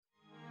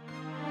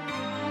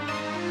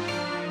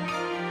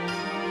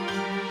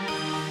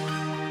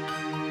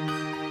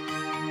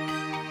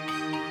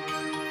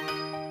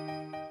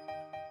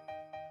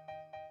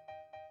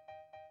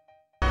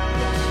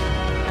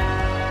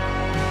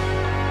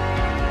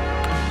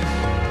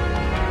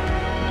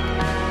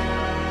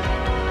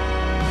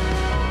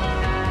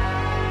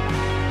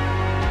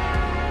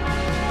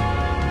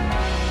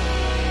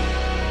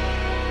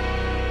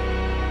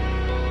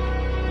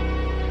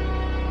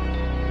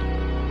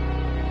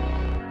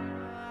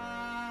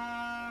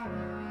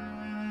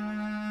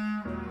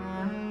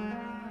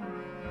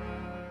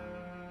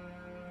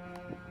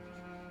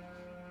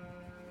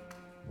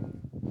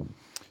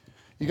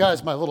You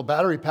guys, my little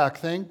battery pack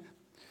thing,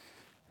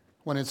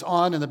 when it's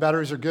on and the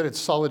batteries are good, it's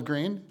solid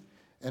green.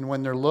 And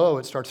when they're low,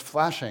 it starts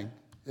flashing.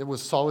 It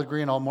was solid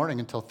green all morning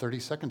until 30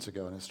 seconds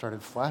ago, and it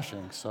started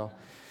flashing. So,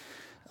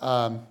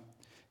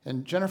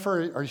 and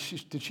Jennifer,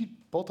 did she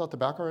bolt out the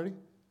back already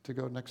to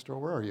go next door?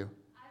 Where are you?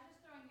 I was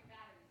just throwing your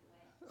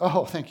batteries away.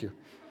 Oh, thank you.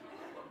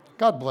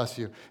 God bless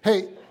you.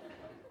 Hey,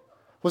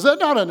 was that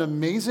not an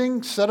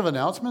amazing set of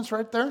announcements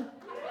right there?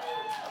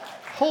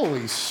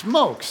 Holy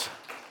smokes.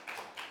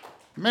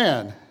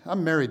 Man,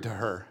 I'm married to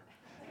her.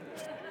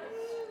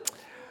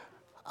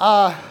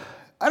 I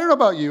don't know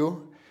about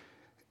you.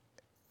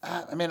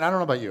 I don't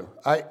know about you.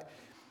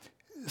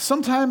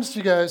 Sometimes,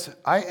 you guys,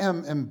 I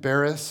am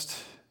embarrassed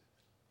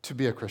to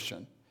be a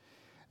Christian.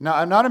 Now,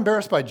 I'm not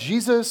embarrassed by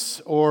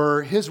Jesus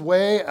or his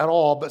way at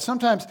all, but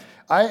sometimes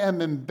I am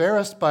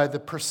embarrassed by the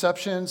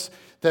perceptions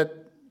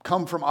that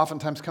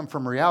oftentimes come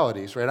from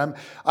realities, right?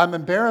 I'm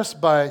embarrassed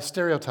by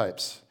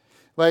stereotypes.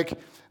 Like,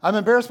 I'm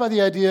embarrassed by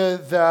the idea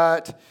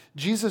that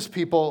Jesus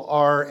people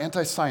are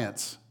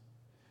anti-science,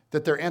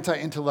 that they're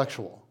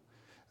anti-intellectual,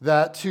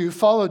 that to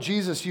follow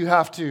Jesus, you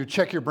have to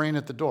check your brain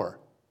at the door.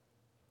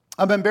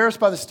 I'm embarrassed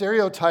by the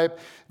stereotype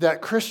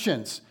that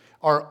Christians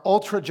are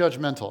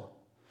ultra-judgmental,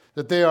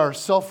 that they are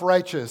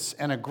self-righteous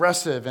and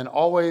aggressive and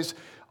always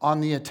on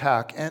the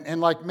attack. And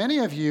like many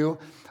of you,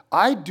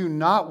 I do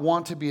not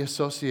want to be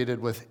associated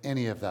with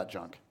any of that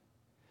junk.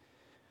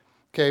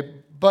 Okay,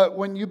 but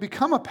when you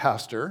become a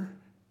pastor,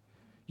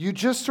 you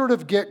just sort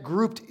of get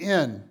grouped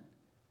in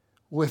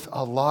with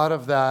a lot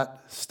of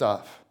that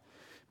stuff.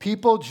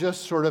 People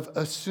just sort of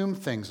assume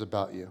things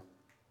about you.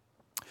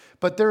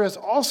 But there is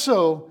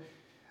also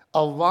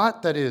a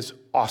lot that is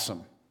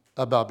awesome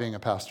about being a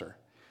pastor.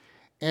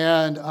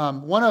 And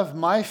one of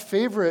my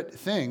favorite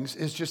things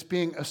is just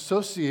being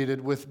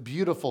associated with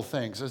beautiful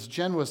things. As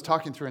Jen was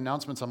talking through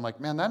announcements, I'm like,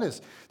 man,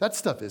 that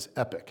stuff is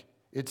epic.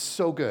 It's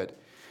so good.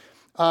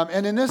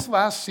 And in this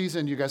last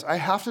season, you guys, I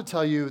have to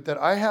tell you that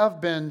I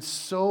have been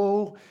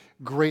so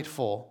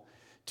grateful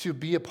to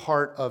be a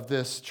part of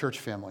this church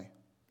family.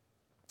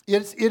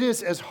 It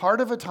is as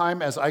hard of a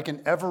time as I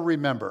can ever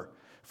remember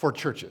for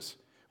churches.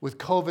 With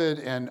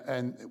COVID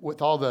and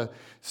with all the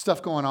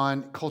stuff going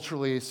on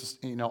culturally,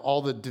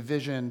 all the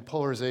division,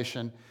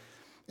 polarization.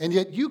 And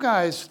yet you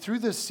guys, through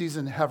this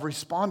season, have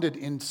responded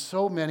in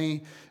so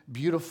many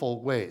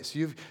beautiful ways.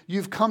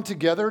 You've come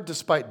together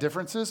despite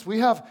differences. We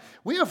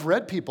have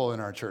red people in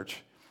our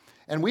church,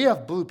 and we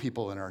have blue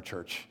people in our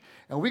church.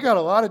 And we got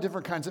a lot of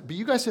different kinds but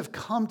you guys have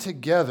come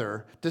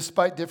together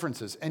despite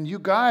differences. And you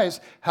guys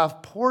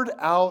have poured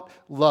out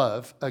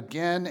love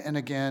again and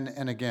again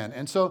and again.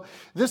 And so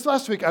this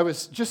last week, I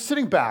was just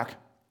sitting back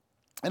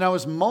and I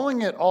was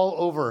mulling it all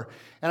over.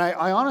 And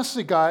I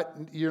honestly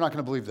you're not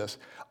going to believe this,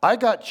 I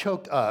got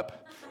choked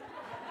up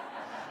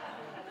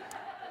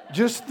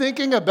just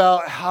thinking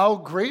about how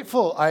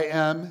grateful I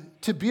am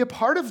to be a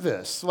part of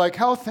this. Like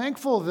how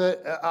thankful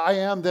that I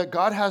am that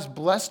God has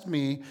blessed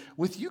me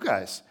with you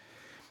guys.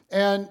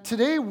 And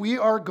today we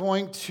are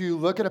going to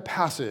look at a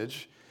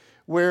passage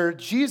where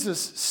Jesus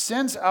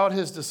sends out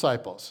his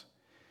disciples.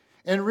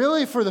 And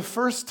really for the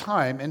first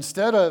time,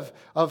 instead of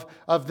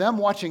them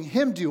watching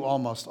him do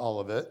almost all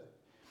of it,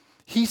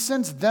 he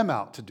sends them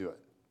out to do it.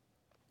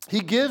 He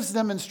gives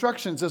them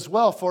instructions as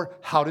well for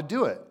how to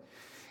do it.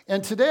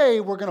 And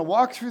today we're going to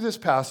walk through this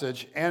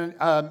passage, and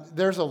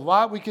there's a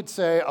lot we could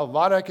say, a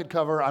lot I could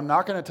cover. I'm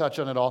not going to touch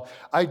on it all.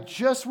 I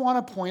just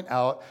want to point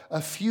out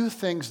a few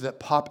things that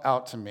pop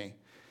out to me.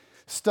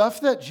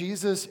 Stuff that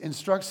Jesus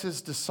instructs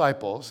his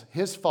disciples,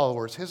 his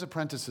followers, his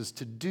apprentices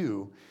to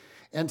do,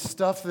 and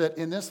stuff that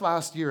in this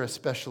last year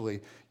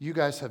especially, you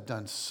guys have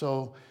done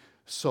so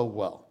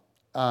well.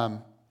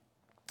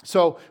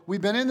 So we've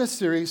been in this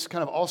series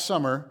kind of all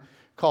summer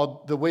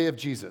called The Way of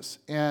Jesus.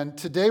 And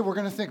today we're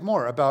going to think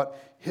more about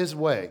his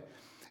way.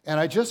 And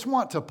I just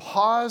want to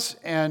pause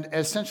and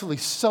essentially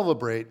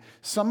celebrate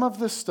some of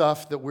the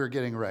stuff that we're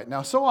getting right.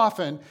 Now, so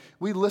often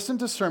we listen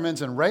to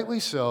sermons, and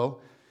rightly so,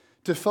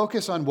 to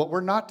focus on what we're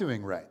not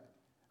doing right?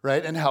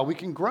 And how we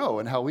can grow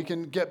and how we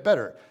can get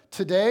better.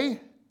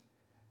 Today,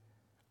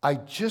 I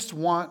just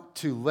want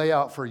to lay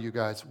out for you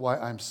guys why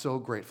I'm so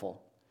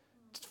grateful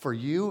for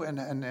you and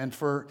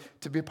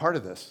to be a part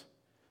of this.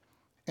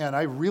 And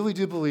I really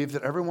do believe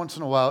that every once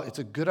in a while, it's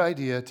a good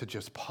idea to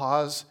just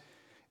pause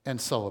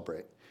and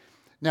celebrate.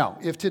 Now,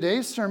 if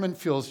today's sermon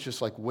feels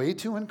just like way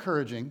too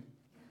encouraging,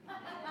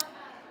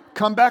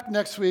 come back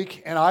next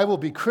week and I will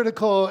be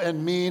critical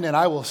and mean and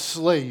I will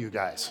slay you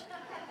guys.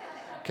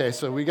 Okay,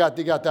 so we got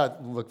that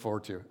to look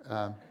forward to.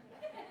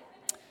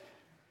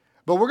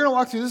 But we're going to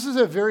walk through. This is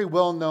a very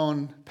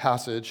well-known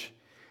passage,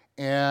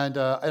 and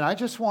I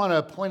just want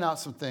to point out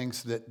some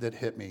things that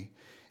hit me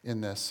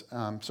in this.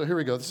 So here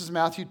we go. This is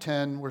Matthew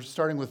 10. We're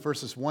starting with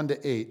verses 1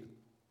 to 8,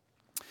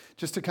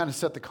 just to kind of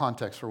set the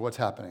context for what's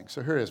happening.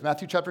 So here it is.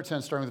 Matthew chapter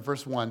 10, starting with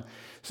verse 1. It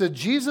said,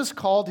 Jesus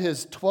called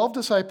his 12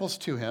 disciples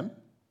to him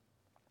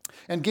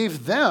and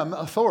gave them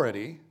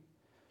authority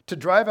to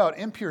drive out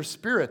impure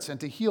spirits and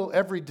to heal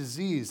every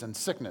disease and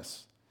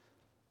sickness.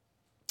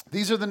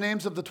 These are the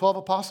names of the 12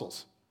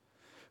 apostles.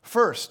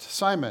 First,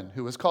 Simon,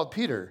 who was called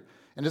Peter,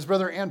 and his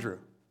brother Andrew.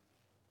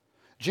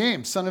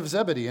 James, son of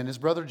Zebedee, and his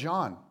brother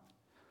John.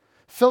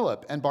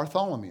 Philip and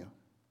Bartholomew.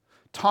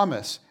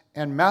 Thomas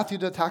and Matthew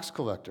the tax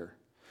collector.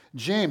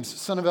 James,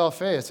 son of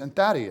Alphaeus, and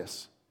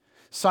Thaddeus.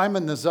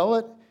 Simon the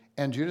zealot,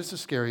 and Judas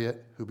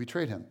Iscariot, who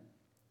betrayed him.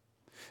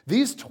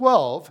 These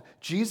 12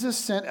 Jesus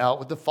sent out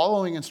with the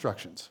following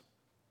instructions.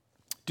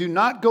 Do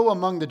not go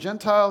among the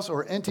Gentiles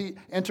or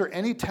enter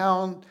any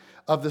town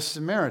of the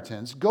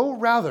Samaritans. Go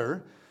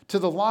rather to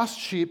the lost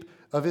sheep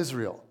of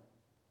Israel.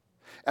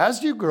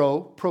 As you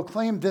grow,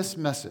 proclaim this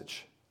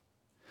message.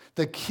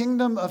 The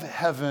kingdom of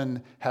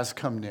heaven has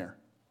come near.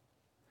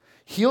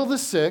 Heal the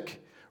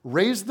sick,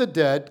 raise the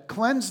dead,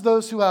 cleanse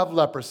those who have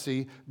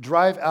leprosy,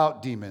 drive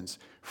out demons.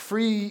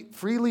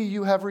 Freely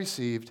you have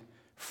received,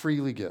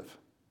 freely give.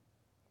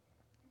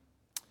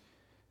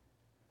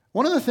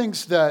 One of the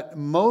things that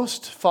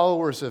most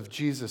followers of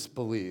Jesus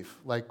believe,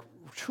 like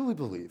truly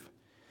believe,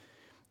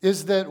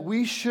 is that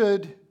we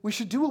should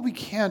do what we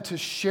can to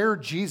share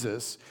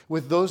Jesus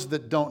with those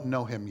that don't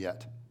know him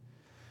yet.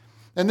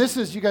 And this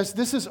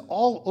is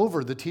all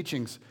over the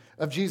teachings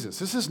of Jesus.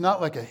 This is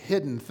not like a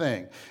hidden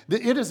thing.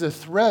 It is a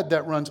thread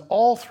that runs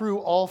all through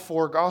all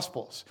four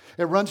Gospels.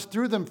 It runs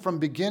through them from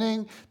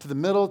beginning to the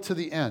middle to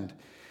the end.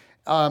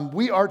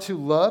 We are to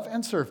love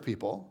and serve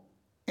people,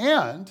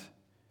 and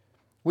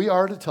we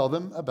are to tell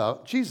them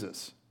about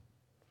Jesus.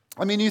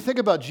 I mean, you think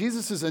about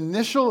Jesus'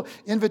 initial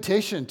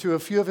invitation to a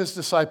few of his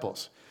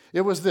disciples.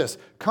 It was this: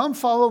 come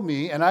follow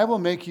me, and I will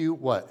make you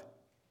what?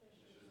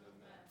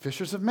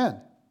 Fishers of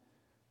men.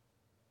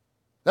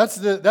 That's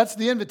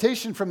the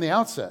invitation from the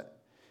outset.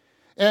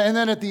 And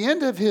then at the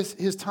end of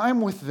his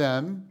time with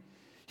them,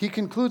 he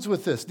concludes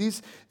with this.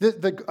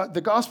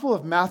 The Gospel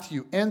of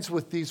Matthew ends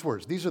with these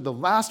words. These are the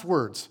last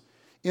words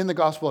in the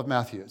Gospel of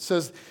Matthew. It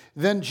says,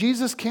 then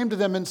Jesus came to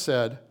them and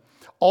said,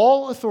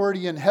 all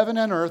authority in heaven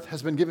and earth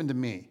has been given to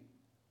me.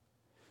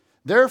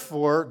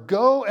 Therefore,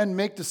 go and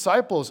make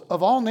disciples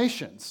of all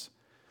nations,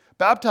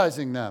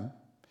 baptizing them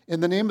in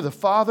the name of the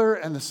Father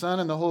and the Son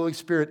and the Holy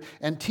Spirit,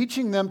 and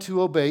teaching them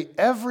to obey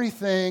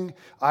everything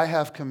I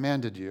have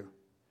commanded you.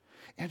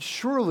 And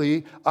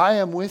surely I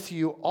am with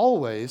you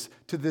always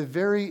to the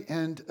very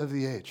end of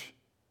the age.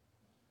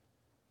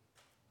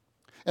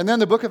 And then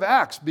the book of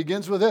Acts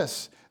begins with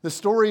this, the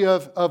story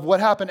of what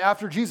happened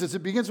after Jesus.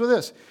 It begins with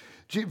this.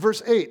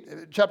 Verse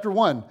 8, chapter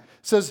 1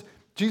 says,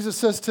 Jesus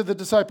says to the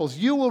disciples,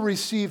 you will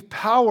receive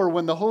power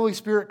when the Holy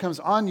Spirit comes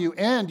on you,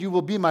 and you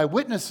will be my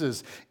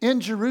witnesses in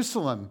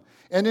Jerusalem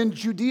and in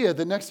Judea,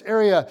 the next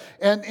area,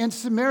 and in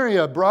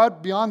Samaria,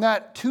 broad beyond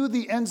that, to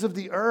the ends of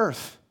the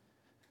earth.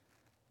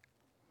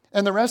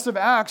 And the rest of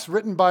Acts,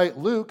 written by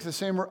Luke, the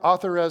same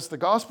author as the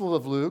Gospel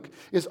of Luke,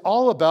 is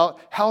all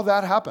about how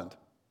that happened.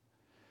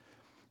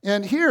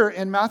 And here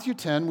in Matthew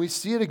 10, we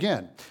see it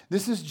again.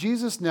 This is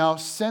Jesus now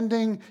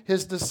sending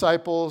his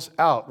disciples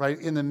out, right?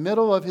 In the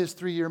middle of his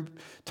 3-year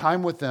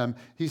time with them,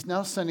 he's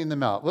now sending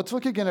them out. Let's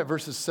look again at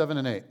verses 7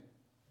 and 8.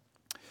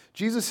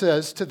 Jesus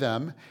says to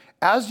them,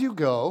 as you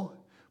go,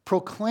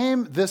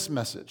 proclaim this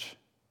message.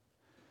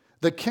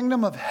 The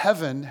kingdom of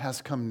heaven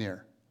has come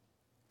near.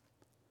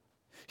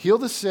 Heal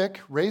the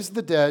sick, raise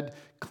the dead,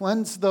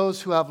 cleanse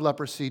those who have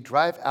leprosy,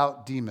 drive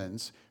out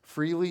demons.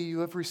 Freely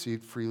you have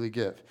received, freely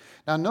give.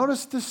 Now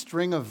notice the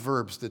string of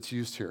verbs that's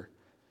used here.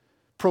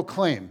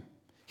 Proclaim,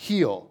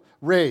 heal,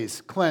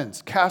 raise,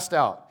 cleanse, cast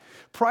out.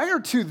 Prior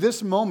to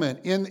this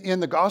moment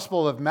in the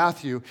Gospel of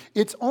Matthew,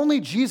 it's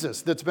only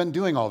Jesus that's been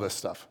doing all this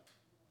stuff.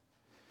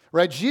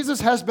 Right?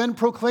 Jesus has been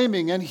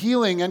proclaiming and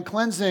healing and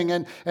cleansing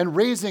and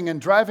raising and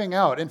driving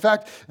out. In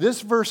fact,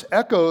 this verse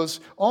echoes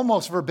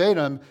almost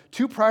verbatim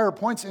 2 prior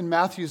points in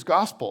Matthew's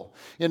gospel.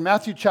 In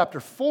Matthew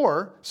chapter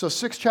 4, so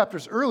 6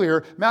 chapters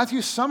earlier,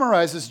 Matthew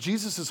summarizes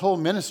Jesus' whole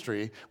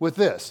ministry with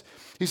this.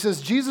 He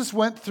says, Jesus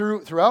went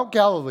throughout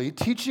Galilee,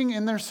 teaching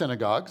in their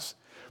synagogues,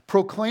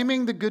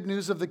 proclaiming the good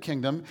news of the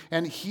kingdom,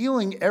 and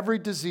healing every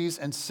disease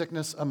and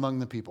sickness among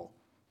the people.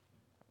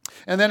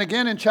 And then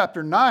again in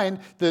chapter 9,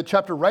 the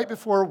chapter right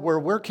before where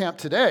we're camped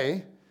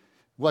today,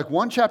 like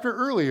one chapter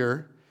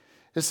earlier,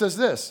 it says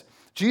this: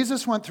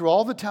 Jesus went through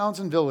all the towns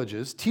and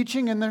villages,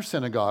 teaching in their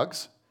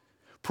synagogues,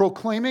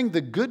 proclaiming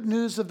the good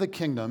news of the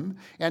kingdom,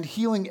 and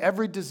healing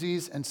every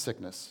disease and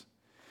sickness.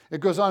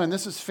 It goes on, and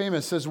this is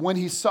famous. It says, when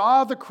he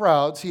saw the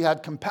crowds, he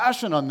had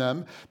compassion on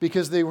them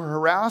because they were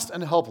harassed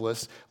and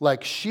helpless,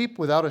 like sheep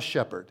without a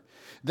shepherd.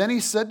 Then he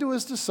said to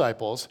his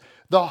disciples,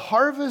 the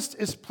harvest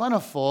is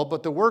plentiful,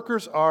 but the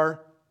workers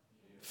are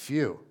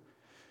few.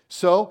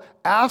 So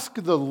ask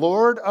the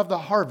Lord of the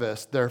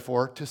harvest,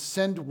 therefore, to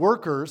send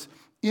workers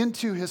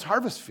into his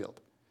harvest field.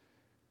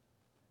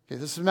 Okay,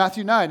 this is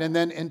Matthew 9. And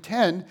then in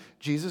 10,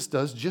 Jesus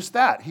does just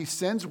that. He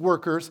sends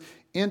workers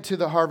into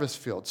the harvest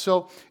field.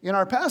 So in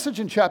our passage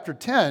in chapter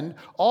 10,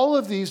 all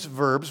of these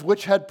verbs,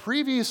 which had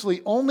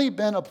previously only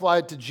been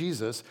applied to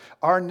Jesus,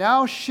 are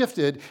now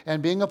shifted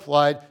and being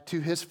applied to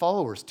his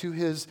followers, to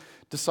his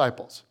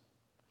disciples.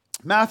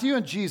 Matthew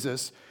and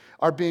Jesus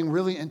are being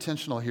really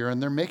intentional here,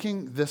 and they're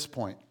making this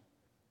point.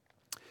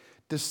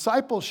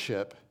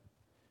 Discipleship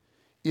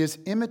is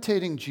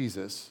imitating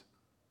Jesus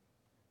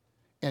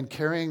and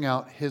carrying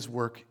out his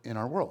work in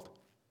our world.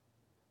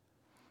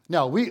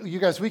 Now, you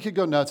guys, we could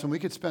go nuts and we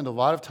could spend a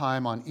lot of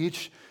time on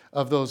each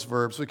of those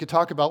verbs. We could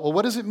talk about, well,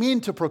 what does it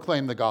mean to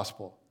proclaim the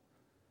gospel?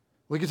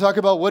 We could talk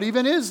about what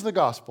even is the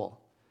gospel.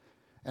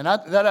 And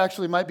that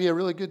actually might be a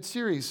really good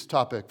series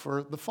topic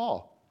for the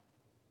fall.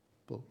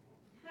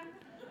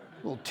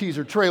 Little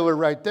teaser trailer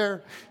right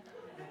there.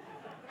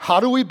 How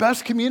do we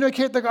best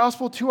communicate the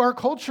gospel to our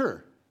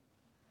culture?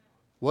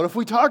 What if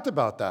we talked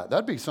about that?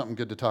 That'd be something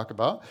good to talk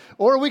about.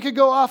 Or we could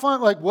go off on,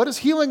 like, what does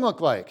healing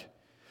look like?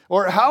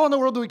 Or how in the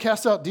world do we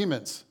cast out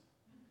demons?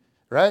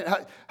 Right?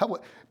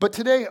 But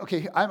today,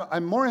 okay,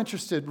 I'm more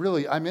interested,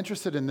 really, I'm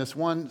interested in this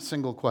one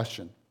single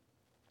question.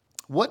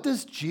 What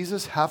does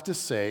Jesus have to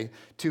say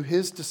to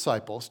his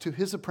disciples, to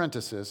his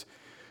apprentices,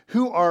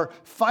 who are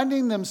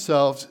finding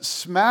themselves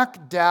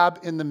smack dab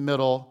in the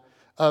middle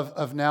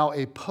of now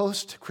a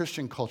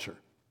post-Christian culture,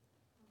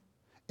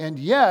 and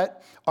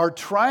yet are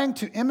trying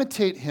to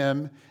imitate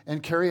him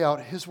and carry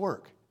out his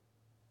work?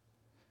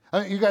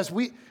 I mean, you guys,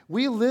 we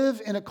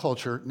live in a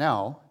culture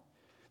now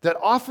that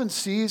often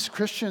sees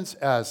Christians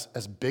as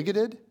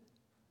bigoted,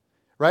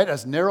 right,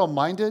 as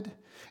narrow-minded.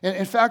 And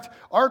in fact,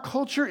 our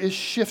culture is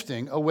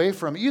shifting away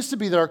from, it used to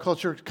be that our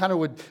culture kind of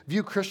would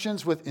view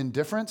Christians with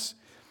indifference,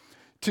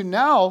 to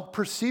now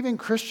perceiving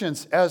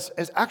Christians as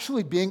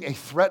actually being a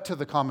threat to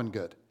the common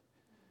good.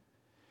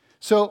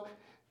 So,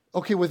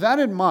 okay, with that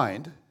in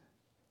mind,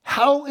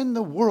 how in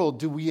the world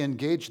do we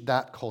engage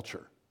that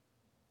culture?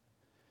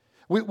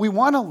 We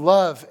want to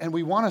love and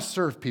we want to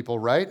serve people,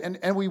 right?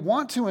 And we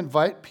want to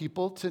invite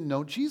people to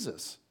know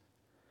Jesus.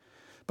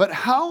 But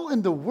how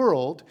in the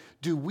world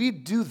do we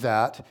do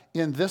that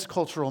in this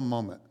cultural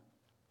moment?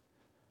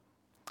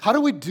 How do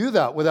we do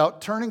that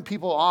without turning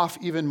people off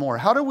even more?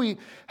 How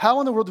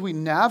in the world do we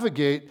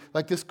navigate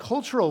like this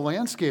cultural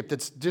landscape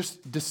that's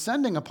just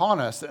descending upon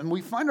us and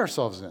we find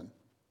ourselves in?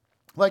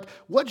 Like,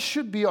 what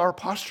should be our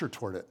posture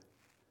toward it?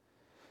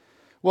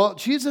 Well,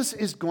 Jesus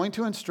is going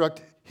to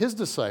instruct his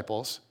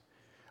disciples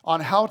on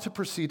how to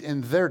proceed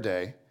in their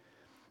day.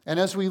 And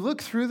as we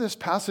look through this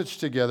passage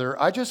together,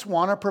 I just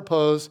want to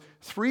propose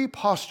 3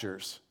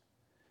 postures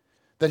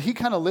that he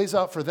kind of lays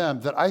out for them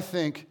that I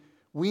think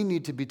we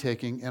need to be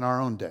taking in our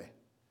own day.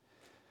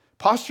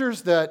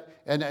 Postures that,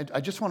 and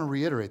I just want to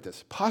reiterate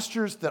this,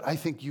 postures that I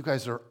think you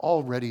guys are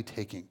already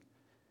taking.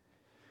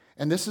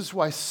 And this is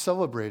why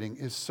celebrating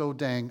is so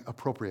dang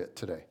appropriate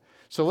today.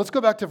 So let's go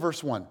back to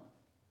verse 1.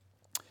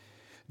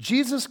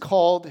 Jesus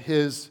called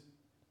his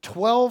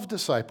 12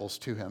 disciples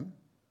to him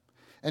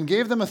and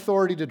gave them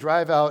authority to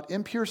drive out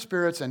impure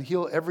spirits and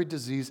heal every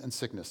disease and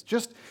sickness.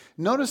 Just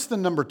notice the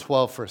number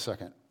 12 for a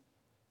second.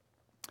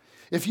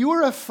 If you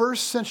were a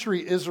first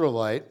century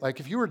Israelite,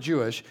 like if you were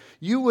Jewish,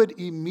 you would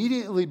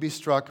immediately be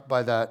struck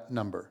by that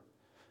number.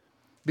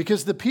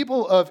 Because the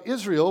people of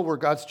Israel were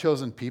God's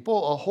chosen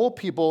people, a whole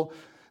people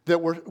that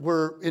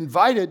were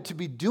invited to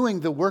be doing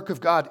the work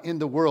of God in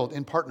the world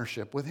in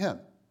partnership with him.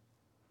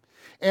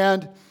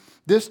 And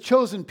this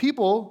chosen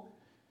people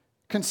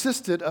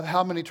consisted of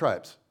how many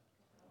tribes?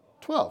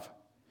 12.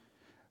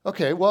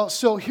 Okay, well,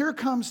 so here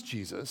comes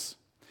Jesus,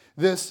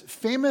 this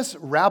famous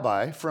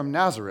rabbi from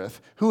Nazareth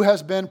who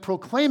has been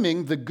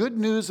proclaiming the good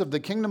news of the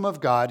kingdom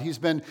of God. He's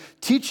been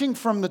teaching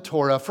from the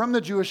Torah, from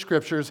the Jewish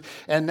scriptures,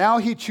 and now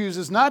he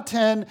chooses not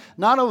 10,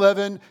 not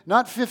 11,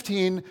 not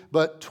 15,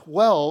 but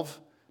 12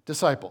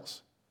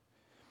 disciples.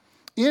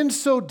 In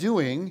so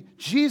doing,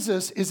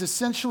 Jesus is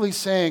essentially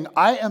saying,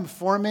 I am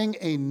forming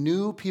a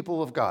new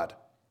people of God,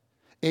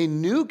 a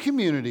new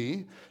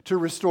community to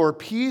restore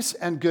peace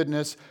and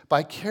goodness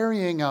by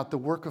carrying out the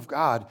work of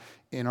God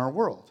in our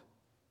world.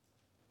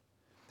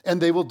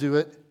 And they will do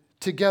it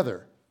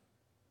together.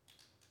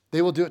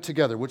 They will do it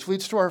together, which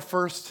leads to our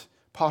first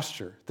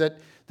posture, that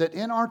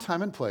in our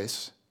time and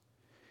place,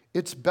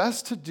 it's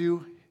best to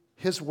do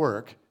his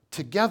work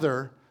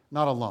together,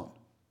 not alone.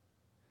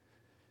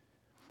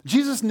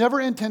 Jesus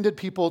never intended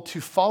people to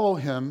follow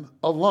him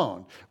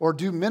alone or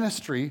do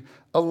ministry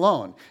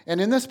alone. And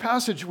in this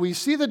passage, we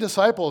see the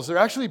disciples, they're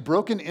actually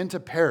broken into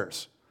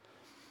pairs.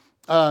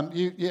 And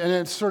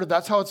it's sort of,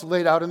 that's how it's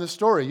laid out in the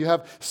story. You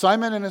have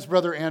Simon and his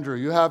brother Andrew.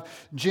 You have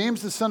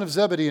James, the son of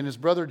Zebedee, and his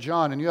brother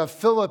John. And you have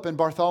Philip and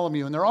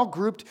Bartholomew. And they're all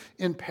grouped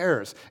in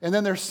pairs. And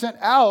then they're sent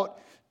out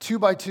 2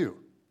 by 2.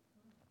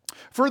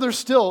 Further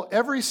still,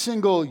 every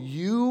single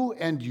you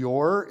and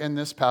your in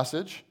this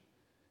passage,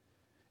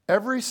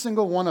 every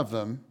single one of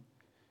them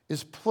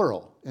is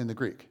plural in the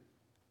Greek.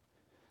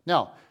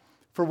 Now,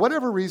 for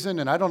whatever reason,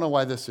 and I don't know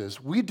why this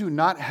is, we do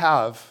not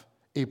have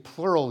a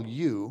plural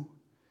you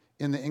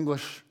in the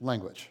English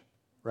language,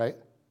 right?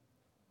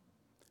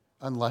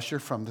 Unless you're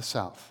from the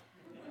South.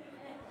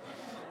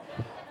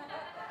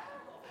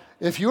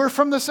 If you're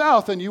from the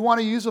South and you want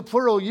to use a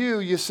plural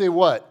you say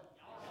what?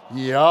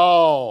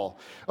 Y'all.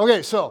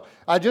 Okay, so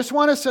I just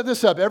want to set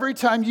this up. Every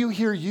time you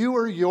hear you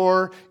or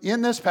your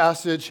in this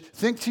passage,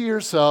 think to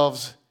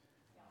yourselves,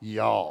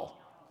 y'all.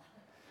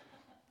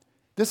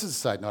 This is a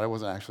side note. I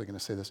wasn't actually going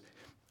to say this,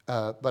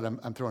 but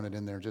I'm throwing it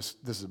in there.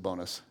 Just this is a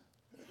bonus.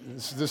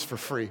 This is for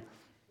free.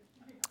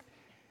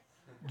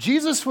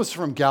 Jesus was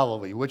from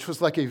Galilee, which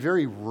was like a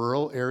very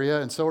rural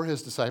area, and so were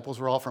his disciples.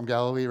 Were all from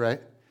Galilee,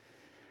 right?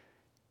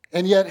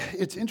 And yet,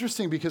 it's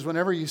interesting because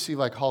whenever you see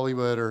like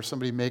Hollywood or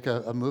somebody make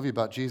a movie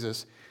about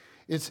Jesus,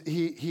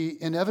 he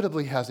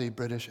inevitably has a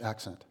British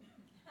accent.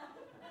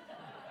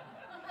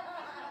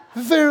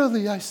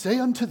 Verily I say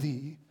unto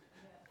thee,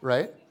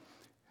 right?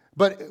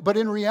 But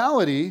in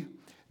reality,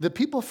 the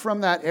people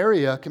from that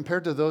area,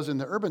 compared to those in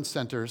the urban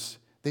centers,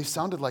 they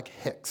sounded like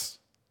hicks.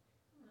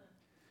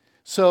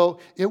 So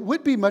it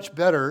would be much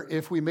better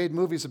if we made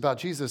movies about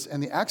Jesus,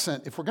 and the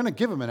accent, if we're going to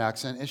give him an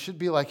accent, it should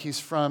be like he's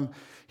from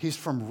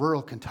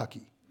rural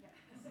Kentucky.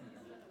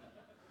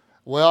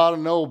 Well, I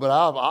don't know, but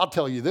I'll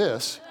tell you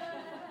this,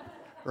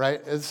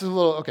 right? It's a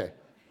little, okay.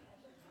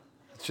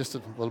 It's just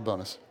a little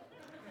bonus.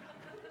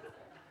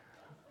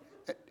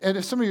 And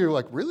if some of you are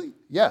like, really?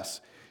 Yes.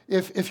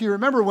 If you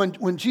remember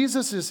when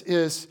Jesus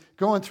is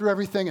going through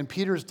everything and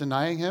Peter's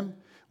denying him,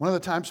 one of the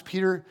times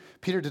Peter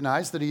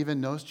denies that he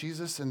even knows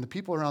Jesus, and the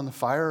people around the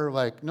fire are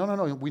like, no,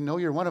 we know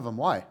you're one of them.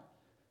 Why?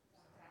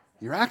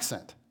 Your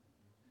accent.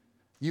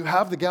 You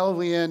have the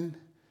Galilean,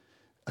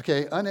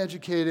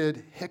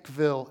 uneducated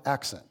Hickville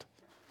accent.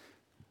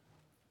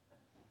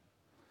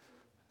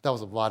 That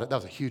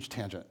was a huge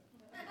tangent.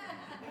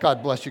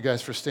 God bless you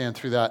guys for staying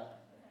through that.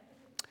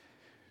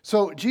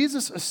 So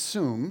Jesus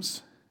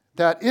assumes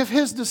that if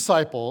his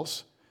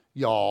disciples,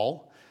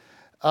 y'all,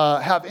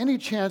 have any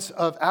chance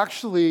of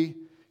actually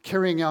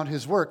carrying out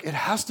his work, it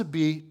has to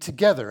be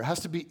together. It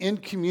has to be in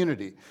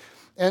community.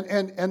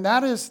 And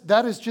that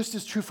is just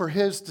as true for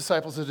his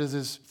disciples as it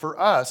is for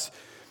us.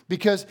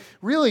 Because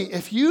really,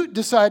 if you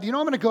decide, I'm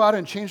going to go out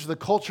and change the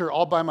culture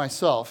all by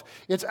myself,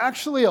 it's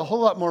actually a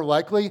whole lot more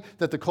likely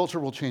that the culture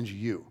will change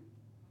you.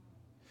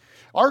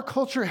 Our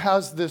culture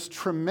has this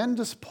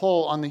tremendous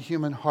pull on the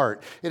human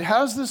heart. It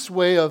has this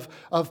way of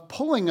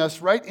pulling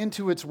us right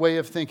into its way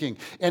of thinking.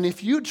 And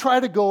if you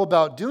try to go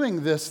about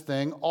doing this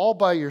thing all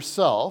by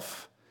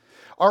yourself,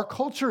 our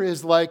culture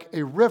is like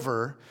a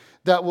river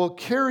that will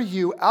carry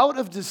you out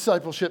of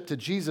discipleship to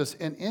Jesus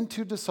and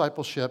into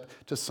discipleship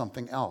to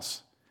something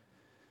else.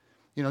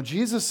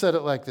 Jesus said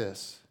it like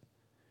this.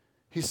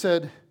 He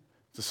said,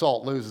 the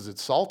salt loses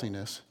its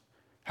saltiness.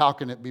 How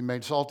can it be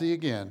made salty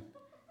again?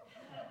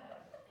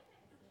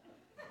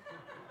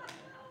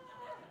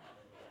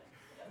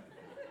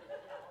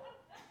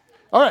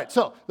 All right,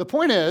 so the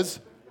point is,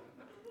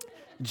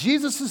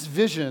 Jesus'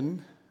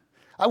 vision,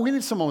 we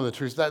need someone with the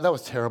truth. That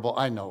was terrible.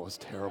 I know it was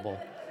terrible.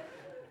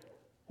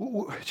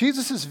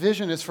 Jesus'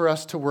 vision is for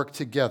us to work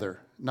together,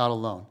 not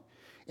alone.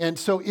 And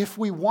so if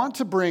we want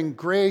to bring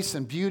grace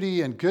and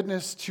beauty and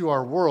goodness to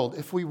our world,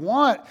 if we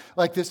want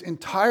like this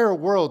entire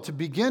world to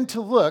begin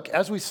to look,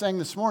 as we sang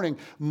this morning,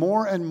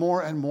 more and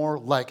more and more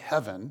like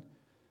heaven,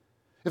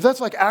 if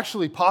that's like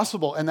actually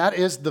possible, and that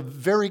is the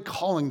very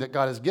calling that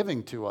God is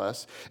giving to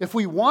us, if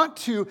we want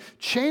to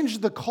change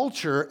the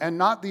culture and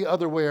not the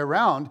other way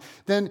around,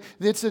 then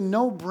it's a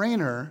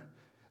no-brainer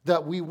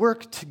that we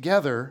work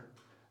together,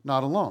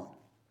 not alone.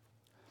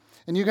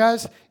 And you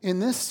guys, in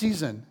this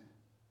season,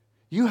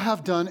 you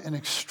have done an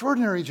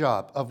extraordinary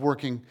job of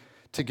working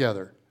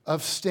together,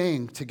 of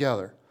staying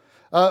together,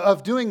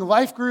 of doing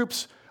life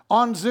groups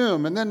on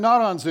Zoom and then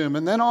not on Zoom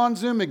and then on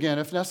Zoom again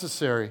if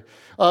necessary,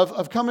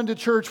 of coming to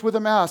church with a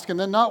mask and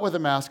then not with a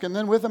mask and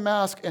then with a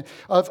mask, and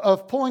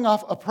of pulling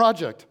off a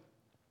project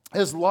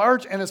as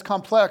large and as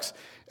complex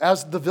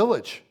as the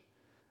village,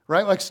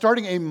 right? Like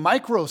starting a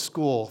micro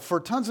school for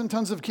tons and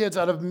tons of kids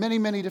out of many,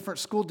 many different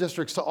school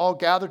districts to all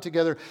gather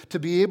together to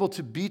be able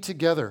to be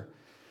together.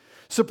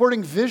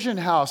 Supporting Vision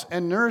House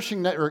and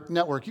Nourishing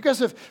Network. You guys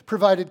have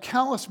provided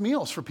countless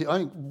meals for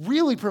people.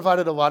 Really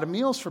provided a lot of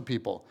meals for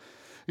people.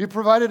 You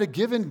provided a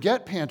give and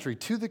get pantry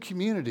to the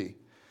community.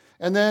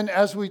 And then,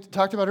 as we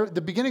talked about at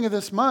the beginning of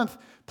this month,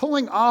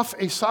 pulling off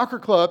a soccer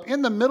club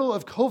in the middle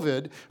of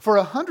COVID for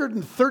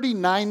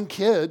 139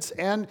 kids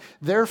and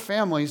their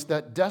families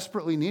that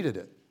desperately needed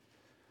it.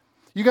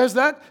 You guys,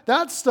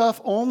 that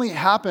stuff only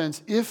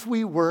happens if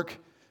we work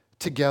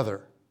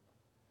together.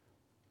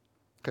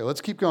 Okay,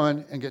 let's keep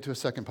going and get to a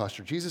second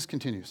posture. Jesus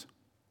continues.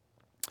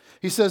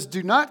 He says,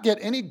 do not get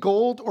any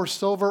gold or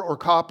silver or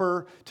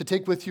copper to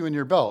take with you in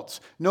your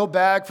belts. No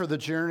bag for the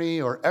journey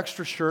or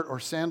extra shirt or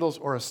sandals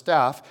or a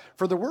staff,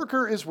 for the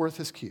worker is worth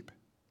his keep.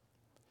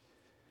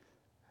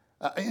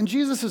 In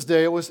Jesus'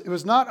 day, it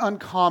was not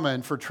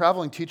uncommon for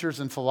traveling teachers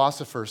and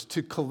philosophers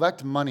to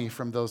collect money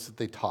from those that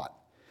they taught.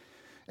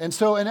 And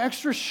so an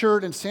extra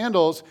shirt and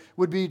sandals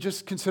would be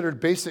just considered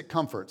basic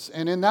comforts.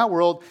 And in that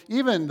world,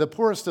 even the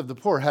poorest of the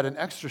poor had an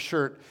extra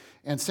shirt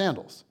and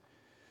sandals.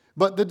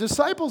 But the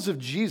disciples of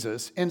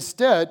Jesus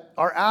instead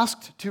are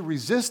asked to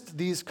resist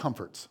these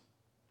comforts.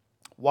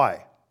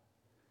 Why?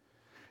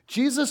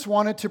 Jesus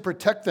wanted to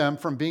protect them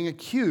from being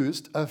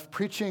accused of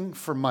preaching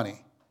for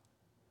money,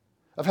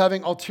 of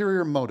having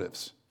ulterior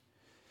motives.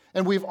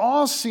 And we've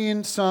all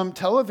seen some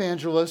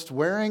televangelist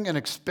wearing an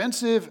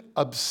expensive,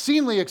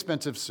 obscenely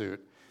expensive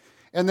suit,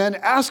 and then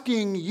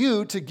asking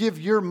you to give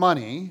your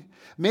money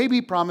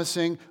maybe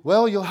promising,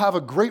 well, you'll have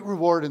a great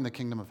reward in the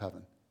kingdom of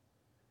heaven.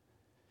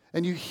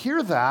 And you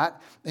hear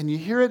that, and you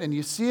hear it, and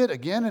you see it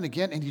again and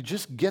again, and you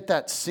just get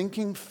that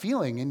sinking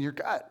feeling in your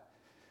gut.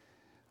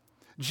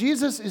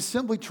 Jesus is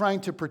simply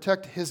trying to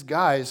protect his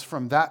guys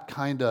from that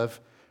kind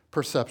of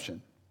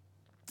perception.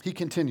 He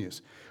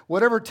continues,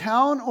 whatever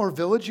town or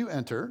village you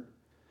enter,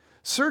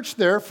 search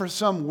there for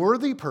some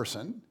worthy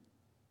person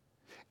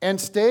and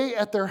stay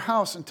at their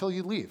house until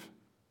you leave.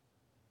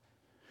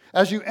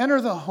 As you enter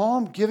the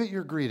home, give it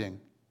your greeting.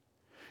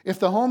 If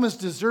the home is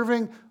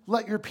deserving,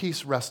 let your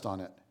peace rest on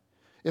it.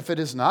 If it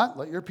is not,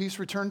 let your peace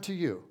return to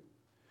you.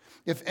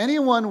 If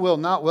anyone will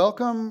not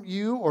welcome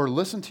you or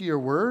listen to your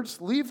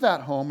words, leave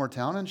that home or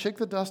town and shake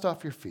the dust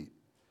off your feet.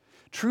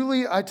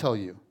 Truly, I tell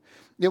you,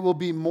 it will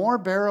be more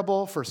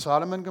bearable for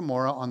Sodom and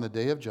Gomorrah on the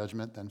day of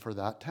judgment than for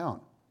that town.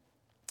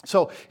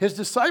 So his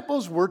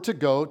disciples were to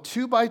go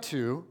 2 by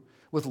 2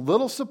 with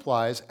little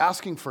supplies,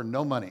 asking for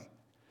no money.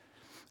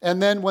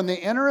 And then when they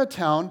enter a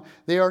town,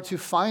 they are to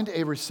find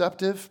a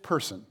receptive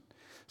person,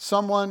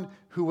 someone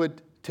who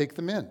would take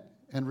them in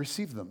and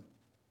receive them,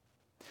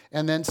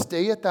 and then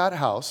stay at that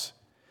house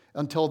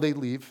until they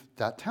leave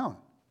that town.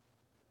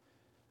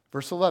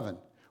 Verse 11,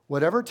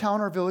 whatever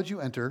town or village you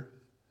enter,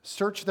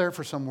 search there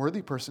for some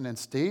worthy person and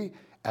stay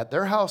at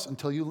their house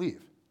until you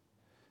leave.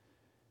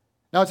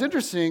 Now it's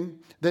interesting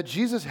that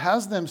Jesus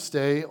has them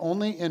stay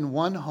only in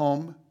one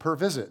home per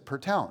visit, per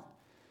town,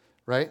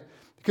 right?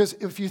 Because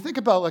if you think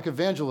about like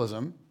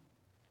evangelism,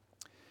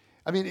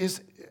 I mean,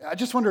 I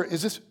just wonder,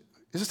 is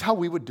this how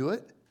we would do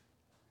it?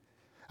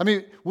 I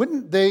mean,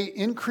 wouldn't they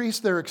increase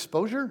their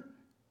exposure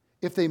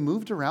if they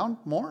moved around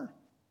more?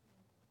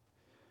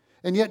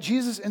 And yet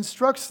Jesus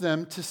instructs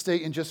them to stay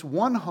in just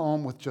one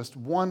home with just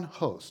one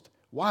host.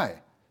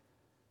 Why?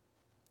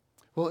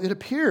 Well, it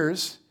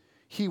appears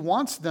he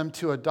wants them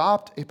to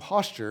adopt a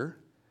posture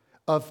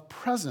of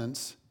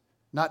presence,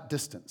 not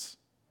distance.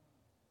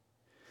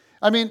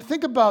 I mean,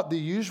 think about the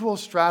usual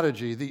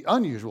strategy, the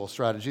unusual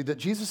strategy that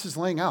Jesus is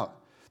laying out.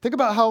 Think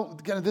about how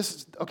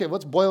okay,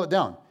 let's boil it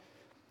down.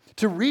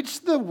 To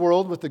reach the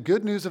world with the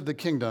good news of the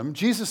kingdom,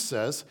 Jesus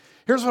says,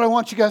 here's what I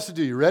want you guys to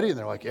do. You ready? And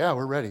they're like, yeah,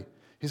 we're ready.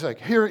 He's like,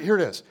 here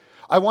it is.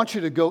 I want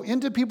you to go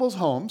into people's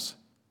homes,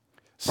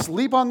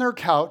 sleep on their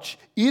couch,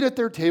 eat at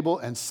their table,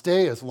 and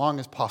stay as long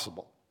as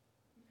possible.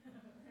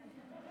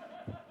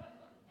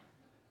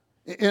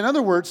 In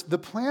other words, the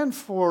plan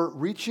for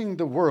reaching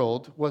the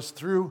world was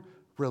through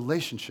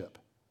relationship,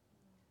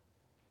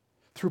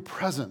 through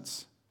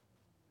presence,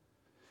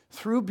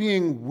 through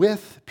being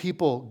with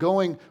people,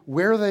 going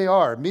where they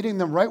are, meeting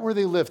them right where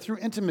they live, through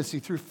intimacy,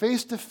 through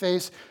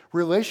face-to-face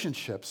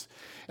relationships.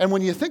 And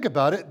when you think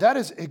about it, that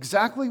is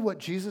exactly what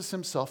Jesus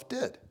himself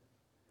did.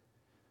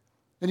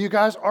 And you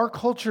guys, our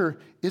culture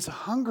is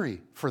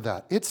hungry for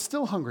that. It's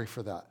still hungry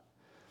for that.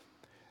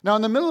 Now,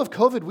 in the middle of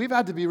COVID, we've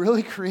had to be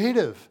really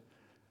creative,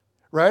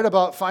 right,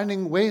 about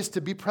finding ways to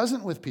be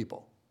present with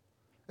people.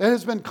 It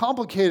has been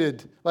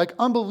complicated, like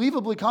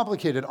unbelievably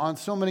complicated on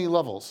so many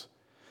levels.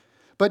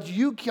 But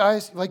you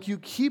guys, like, you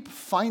keep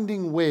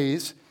finding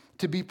ways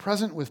to be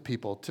present with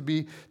people,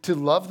 to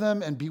love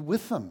them and be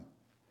with them.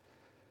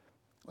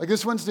 Like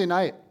this Wednesday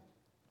night,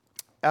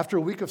 after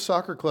a week of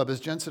soccer club, as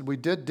Jen said, we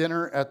did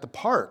dinner at the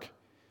park.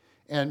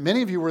 And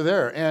many of you were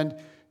there.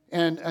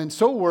 And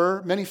so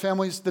were many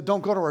families that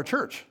don't go to our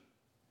church,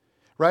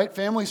 right?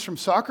 Families from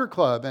soccer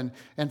club and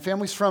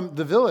families from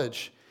the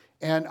village.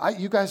 And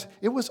you guys,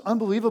 it was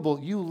unbelievable.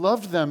 You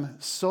loved them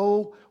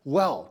so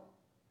well.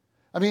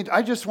 I mean,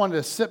 I just wanted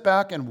to sit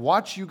back and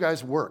watch you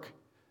guys work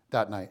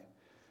that night.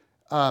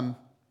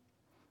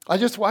 I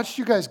just watched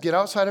you guys get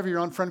outside of your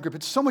own friend group.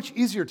 It's so much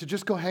easier to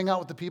just go hang out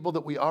with the people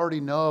that we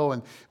already know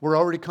and we're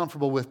already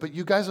comfortable with. But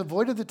you guys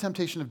avoided the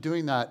temptation of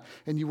doing that,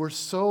 and you were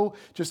so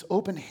just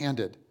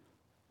open-handed.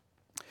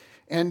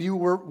 And you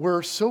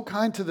were so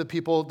kind to the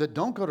people that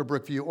don't go to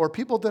Brookview or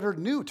people that are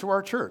new to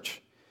our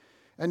church.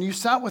 And you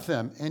sat with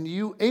them, and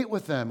you ate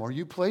with them, or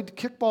you played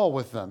kickball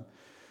with them.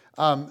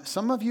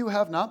 Some of you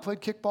have not played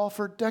kickball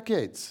for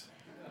decades.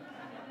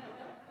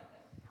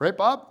 Right,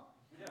 Bob?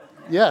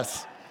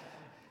 Yes.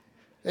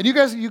 And you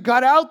guys, you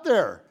got out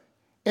there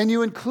and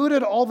you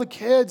included all the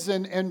kids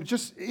and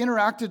just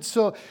interacted.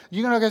 So,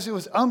 you know, guys, it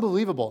was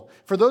unbelievable.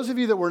 For those of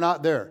you that were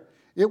not there,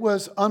 it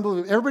was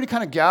unbelievable. Everybody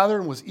kind of gathered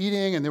and was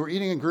eating, and they were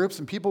eating in groups,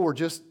 and people were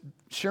just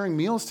sharing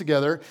meals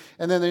together.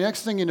 And then the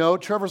next thing you know,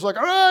 Trevor's like,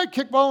 all right,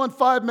 kickball in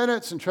 5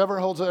 minutes. And Trevor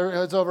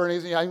heads over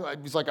and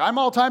he's like, I'm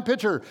all-time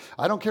pitcher.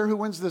 I don't care who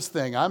wins this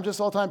thing. I'm just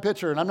all-time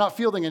pitcher, and I'm not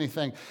fielding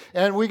anything.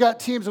 And we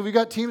got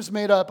teams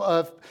made up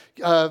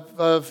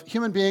of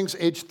human beings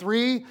age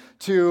 3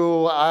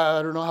 to,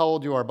 I don't know how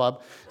old you are,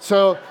 Bob.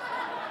 So,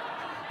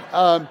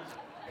 and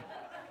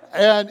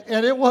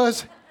it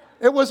was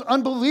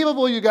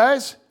unbelievable, you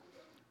guys.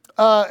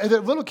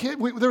 The little kid,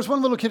 there was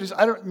one little kid who's,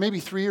 maybe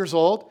 3 years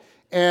old.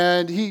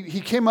 And he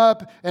came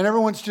up, and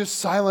everyone's just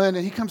silent,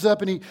 and he comes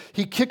up, and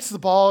he kicks the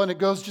ball, and it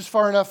goes just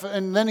far enough,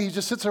 and then he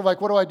just sits there like,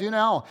 what do I do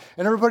now?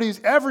 And everybody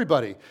is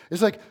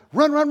like,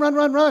 run, run, run,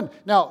 run, run.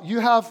 Now, you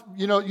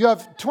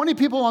have 20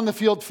 people on the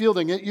field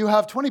fielding it. You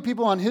have 20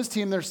 people on his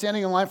team that are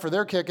standing in line for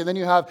their kick, and then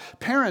you have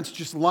parents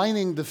just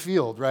lining the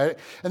field, right?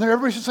 And then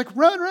everybody's just like,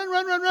 run, run,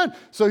 run, run, run.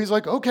 So he's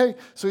like, okay.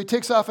 So he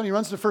takes off, and he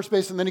runs to first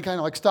base, and then he kind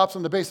of like stops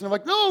on the base, and I'm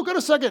like, no, go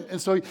to second.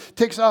 And so he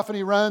takes off, and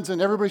he runs,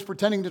 and everybody's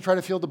pretending to try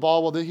to field the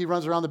ball while he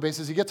runs around the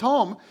bases. He gets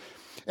home,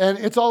 and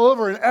it's all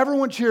over, and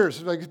everyone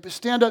cheers. Like,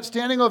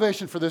 standing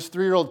ovation for this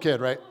 3-year-old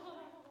kid, right?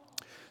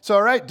 So,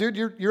 all right, dude,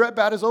 your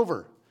at-bat is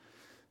over.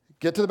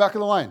 Get to the back of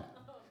the line.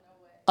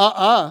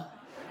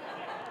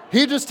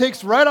 He just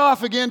takes right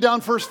off again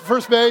down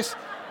first base,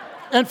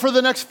 and for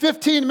the next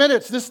 15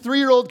 minutes, this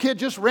 3-year-old kid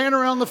just ran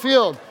around the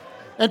field.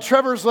 And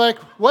Trevor's like,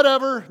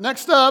 whatever,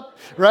 next up,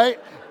 right?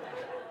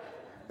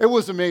 It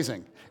was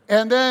amazing.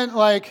 And then,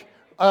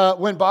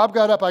 when Bob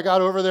got up, I got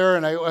over there,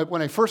 and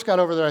when I first got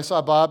over there, I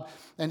saw Bob,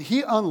 and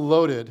he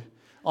unloaded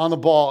on the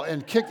ball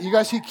and kicked. You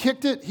guys, he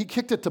kicked it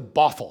to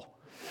Bothell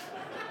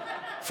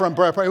from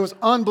Bryant Park. It was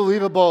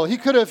unbelievable. He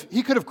could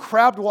have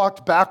crab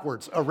walked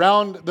backwards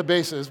around the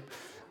bases,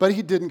 but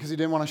he didn't because he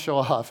didn't want to show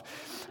off.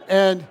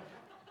 And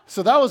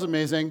so that was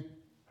amazing.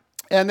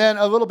 And then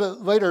a little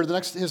bit later,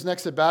 his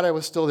next at bat, I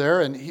was still there,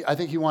 and I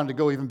think he wanted to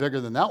go even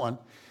bigger than that one.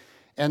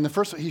 And the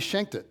first one, he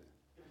shanked it.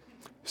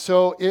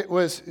 So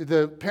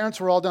the parents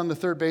were all down the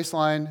third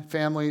baseline,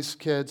 families,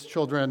 kids,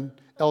 children,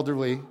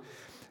 elderly.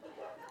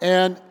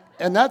 And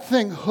that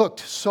thing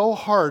hooked so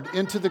hard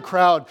into the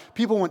crowd,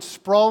 people went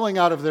sprawling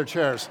out of their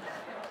chairs.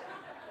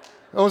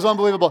 It was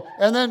unbelievable.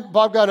 And then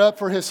Bob got up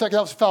for his second,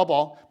 that was a foul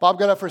ball. Bob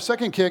got up for a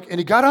second kick, and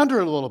he got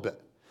under it a little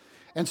bit.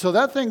 And so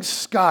that thing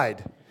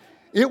skied.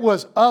 It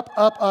was up,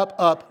 up, up,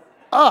 up,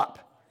 up.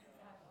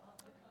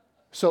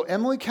 So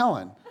Emily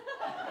Kellen,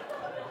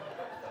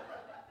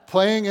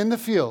 playing in the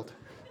field,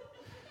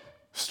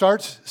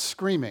 starts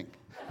screaming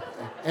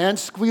and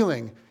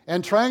squealing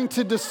and trying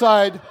to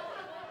decide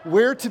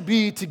where to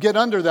be to get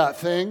under that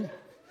thing.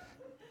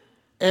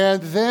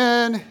 And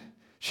then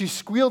she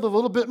squealed a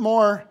little bit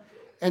more,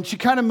 and she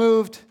kind of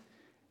moved,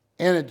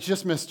 and it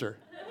just missed her.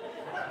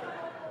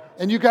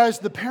 And you guys,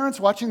 the parents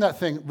watching that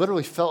thing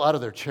literally fell out of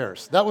their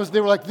chairs. They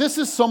were like, this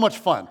is so much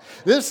fun.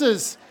 This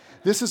is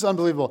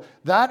unbelievable.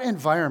 That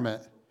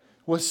environment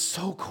was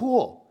so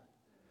cool.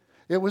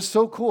 It was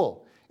so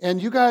cool.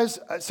 And you guys,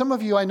 some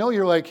of you, I know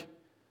you're like,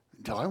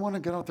 do I want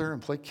to get out there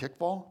and play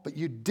kickball? But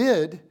you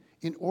did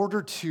in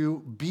order to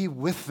be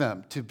with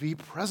them, to be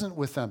present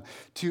with them,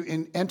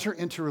 to enter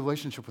into a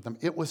relationship with them.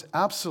 It was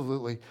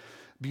absolutely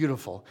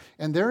beautiful.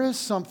 And there is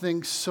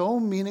something so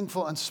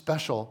meaningful and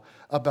special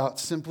about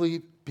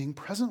simply being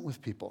present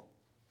with people.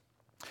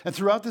 And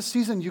throughout this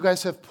season, you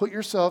guys have put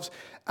yourselves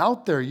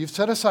out there. You've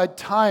set aside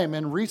time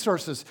and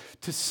resources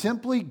to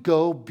simply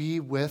go be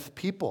with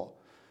people,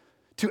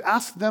 to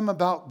ask them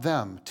about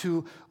them,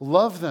 to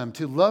love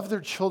their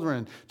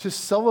children, to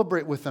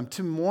celebrate with them,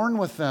 to mourn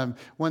with them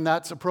when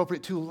that's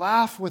appropriate, to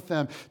laugh with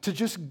them, to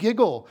just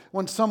giggle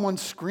when someone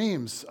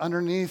screams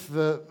underneath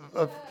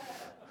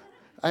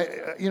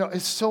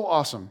it's so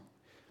awesome.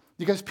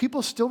 You guys,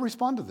 people still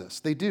respond to this.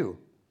 They do.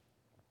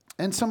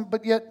 And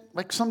but yet,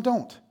 some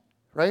don't,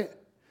 right?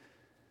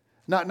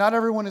 Not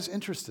everyone is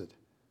interested.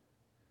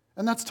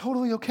 And that's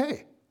totally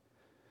okay.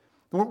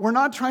 We're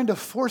not trying to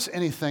force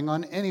anything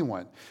on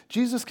anyone.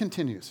 Jesus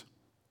continues.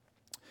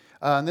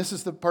 And this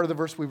is the part of the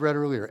verse we read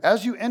earlier.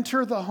 As you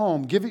enter the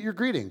home, give it your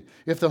greeting.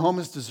 If the home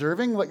is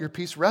deserving, let your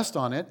peace rest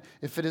on it.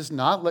 If it is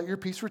not, let your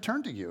peace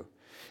return to you.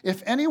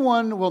 If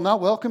anyone will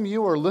not welcome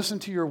you or listen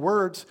to your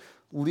words,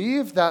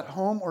 leave that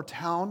home or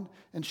town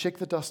and shake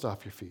the dust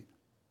off your feet.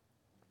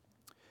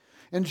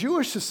 In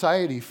Jewish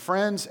society,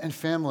 friends and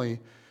family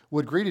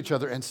would greet each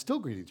other and still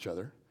greet each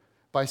other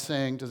by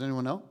saying, does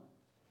anyone know?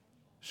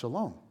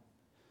 Shalom.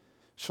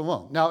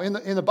 Shalom. Now, in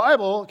the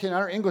Bible, in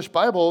our English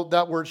Bible,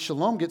 that word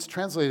shalom gets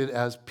translated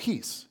as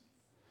peace.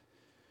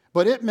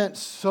 But it meant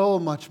so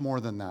much more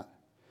than that.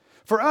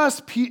 For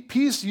us,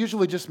 peace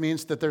usually just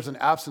means that there's an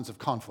absence of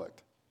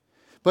conflict.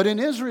 But in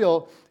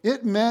Israel,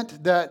 it meant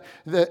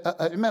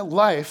it meant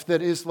life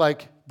that is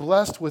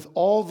blessed with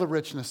all the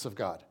richness of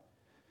God.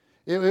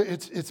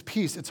 It's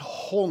peace, it's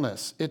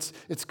wholeness,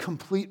 it's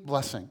complete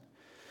blessing.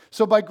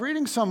 So by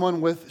greeting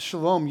someone with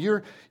shalom,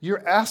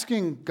 you're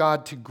asking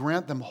God to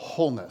grant them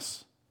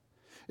wholeness.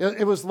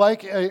 It was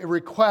like a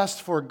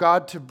request for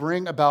God to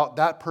bring about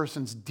that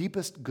person's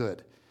deepest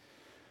good.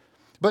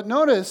 But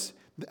notice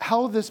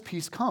how this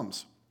peace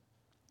comes.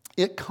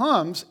 It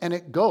comes and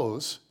it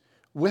goes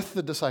with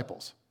the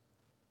disciples.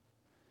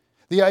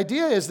 The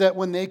idea is that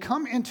when they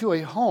come into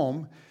a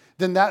home,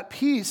 then that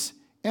peace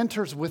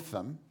enters with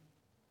them.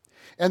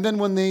 And then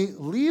when they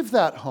leave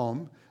that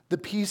home, the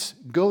peace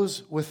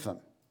goes with them.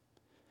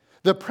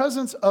 The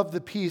presence of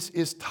the peace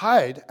is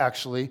tied,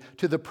 actually,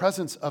 to the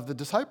presence of the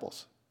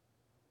disciples.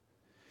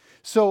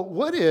 So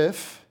what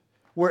if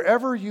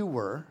wherever you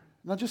were,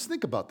 now just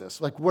think about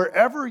this,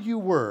 wherever you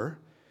were,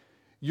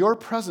 your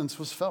presence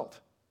was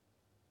felt?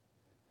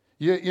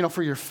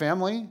 For your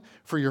family,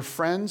 for your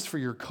friends, for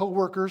your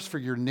coworkers, for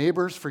your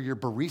neighbors, for your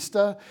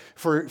barista,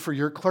 for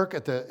your clerk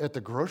at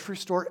the grocery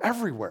store,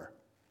 everywhere.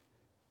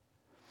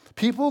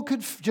 People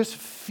could just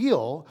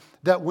feel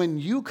that when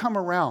you come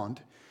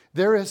around,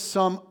 there is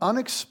some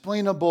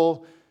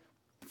unexplainable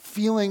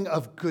feeling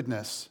of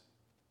goodness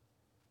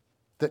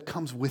that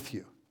comes with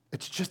you.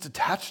 It's just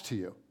attached to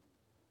you.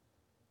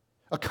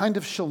 A kind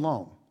of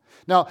shalom.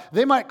 Now,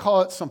 they might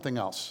call it something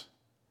else.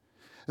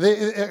 But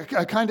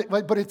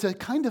it's a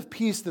kind of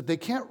peace that they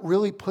can't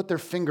really put their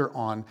finger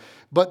on,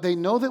 but they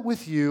know that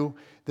with you,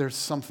 there's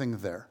something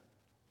there.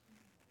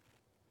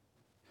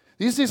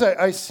 These days,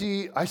 I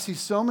see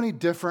so many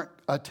different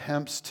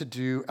attempts to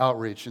do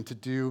outreach and to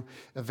do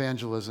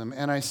evangelism,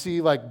 and I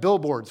see like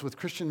billboards with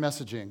Christian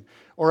messaging,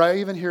 or I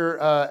even hear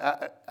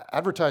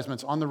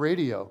advertisements on the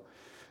radio,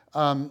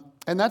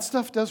 and that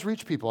stuff does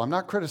reach people. I'm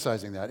not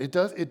criticizing that.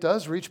 It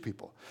does reach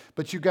people.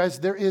 But you guys,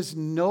 there is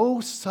no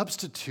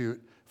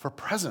substitute for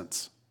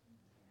presence,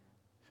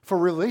 for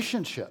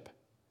relationship,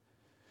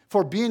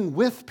 for being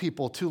with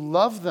people, to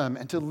love them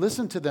and to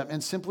listen to them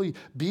and simply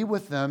be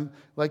with them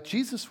like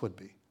Jesus would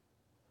be.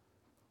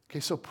 Okay,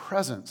 so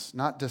presence,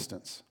 not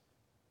distance.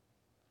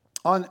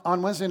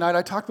 On Wednesday night,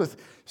 I talked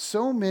with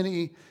so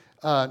many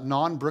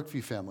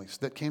non-Brookview families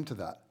that came to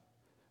that.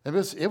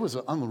 It was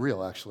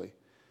unreal, actually.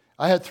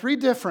 I had 3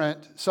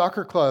 different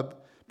soccer club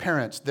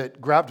parents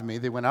that grabbed me.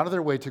 They went out of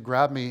their way to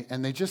grab me,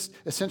 and they just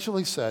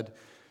essentially said,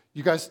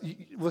 you guys,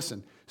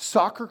 listen,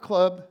 soccer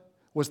club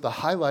was the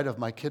highlight of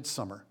my kids'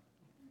 summer.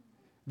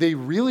 They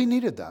really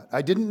needed that.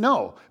 I didn't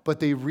know, but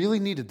they really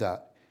needed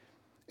that.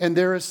 And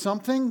there is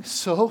something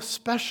so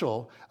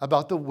special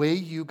about the way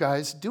you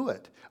guys do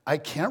it. I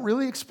can't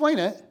really explain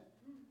it,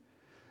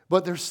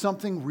 but there's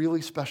something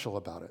really special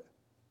about it.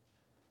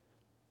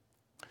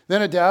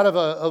 Then a dad of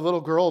a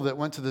little girl that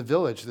went to the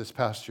village this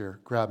past year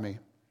grabbed me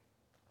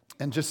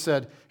and just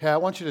said, hey, I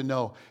want you to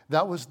know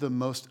that was the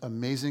most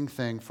amazing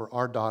thing for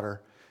our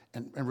daughter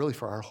and really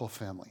for our whole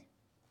family.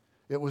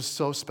 It was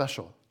so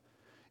special.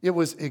 It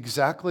was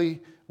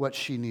exactly what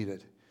she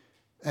needed,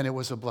 and it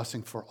was a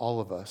blessing for all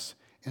of us.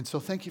 And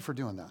so thank you for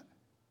doing that.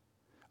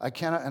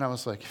 And I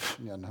was like,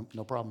 yeah,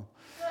 no problem.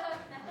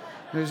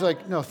 And he's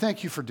like, no,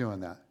 thank you for doing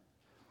that.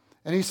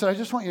 And he said, I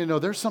just want you to know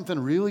there's something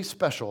really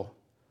special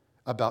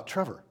about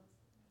Trevor.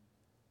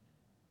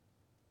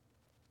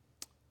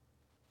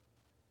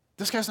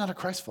 This guy's not a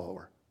Christ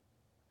follower.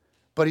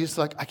 But he's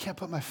like, I can't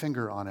put my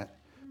finger on it,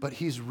 but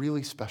he's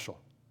really special.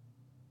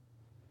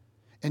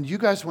 And you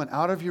guys went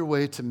out of your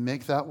way to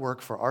make that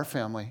work for our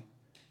family,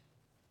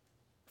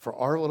 for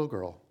our little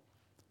girl.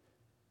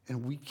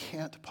 And we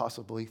can't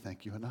possibly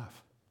thank you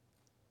enough.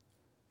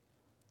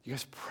 You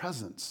guys,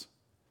 presence,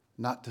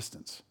 not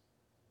distance.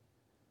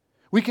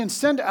 We can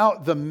send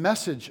out the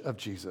message of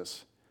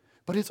Jesus,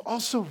 but it's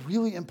also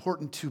really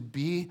important to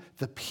be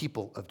the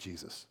people of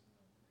Jesus.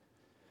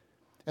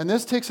 And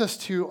this takes us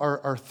to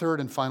our third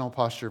and final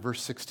posture,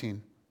 verse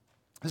 16.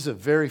 This is a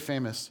very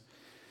famous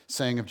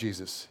saying of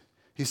Jesus.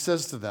 He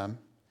says to them,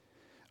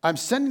 I'm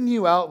sending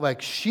you out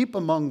like sheep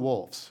among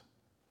wolves.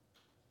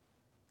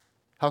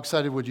 How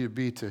excited would you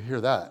be to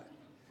hear that?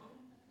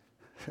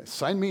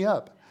 Sign me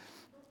up.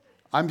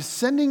 I'm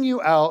sending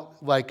you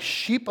out like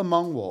sheep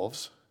among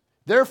wolves.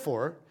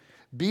 Therefore,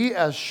 be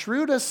as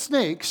shrewd as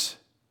snakes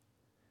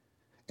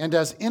and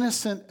as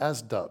innocent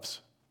as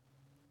doves.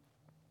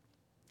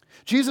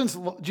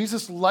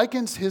 Jesus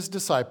likens his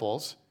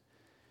disciples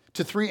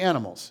to 3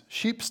 animals,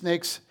 sheep,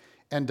 snakes,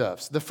 and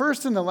doves. The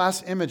first and the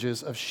last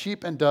images of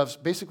sheep and doves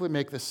basically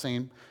make the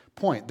same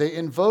point. They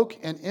invoke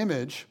an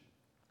image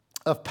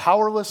of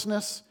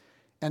powerlessness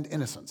and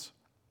innocence.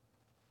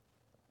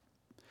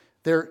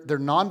 They're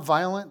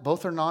nonviolent.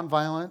 Both are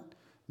nonviolent,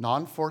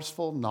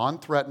 non-forceful,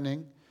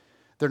 non-threatening.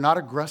 They're not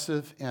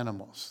aggressive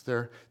animals.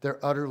 They're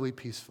utterly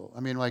peaceful.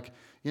 I mean,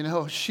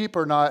 sheep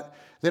are not,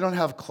 they don't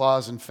have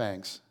claws and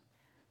fangs.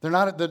 They're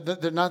not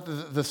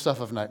the stuff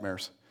of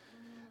nightmares,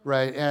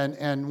 right?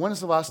 And when is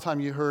the last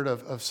time you heard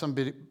of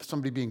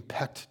somebody being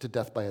pecked to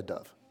death by a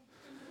dove?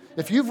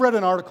 If you've read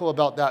an article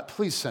about that,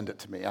 please send it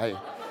to me. I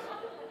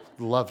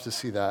love to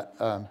see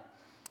that.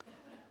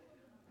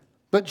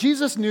 But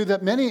Jesus knew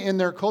that many in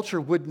their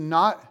culture would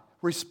not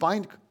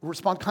respond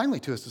kindly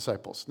to his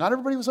disciples. Not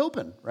everybody was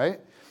open, right?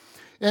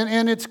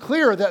 And it's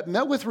clear that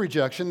met with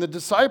rejection, the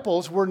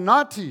disciples were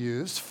not to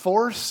use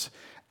force,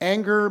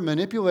 anger,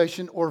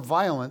 manipulation, or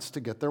violence to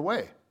get their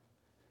way.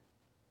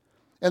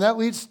 And that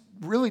leads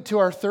really to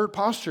our third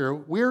posture.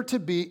 We're to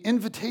be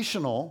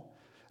invitational,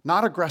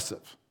 not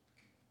aggressive.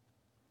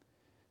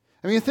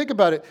 I mean, think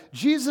about it.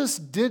 Jesus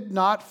did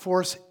not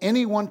force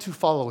anyone to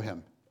follow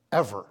him,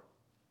 ever.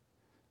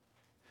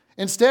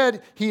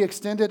 Instead, he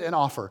extended an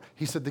offer.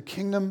 He said, the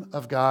kingdom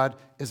of God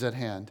is at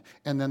hand.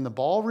 And then the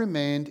ball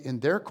remained in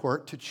their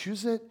court to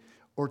choose it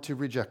or to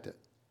reject it.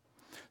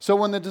 So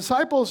when the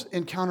disciples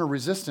encounter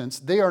resistance,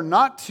 they are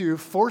not to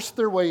force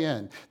their way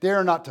in. They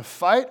are not to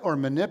fight or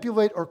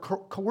manipulate or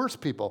coerce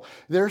people.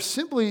 They're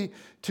simply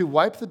to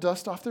wipe the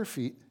dust off their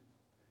feet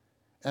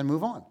and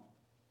move on.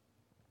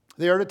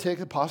 They are to take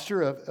the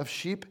posture of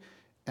sheep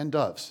and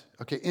doves.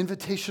 Okay,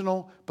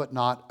 invitational, but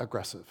not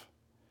aggressive.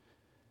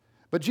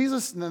 But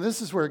Jesus, now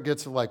this is where it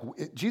gets like,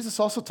 Jesus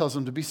also tells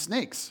them to be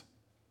snakes.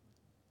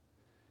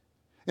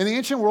 In the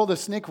ancient world, a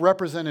snake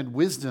represented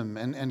wisdom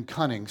and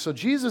cunning. So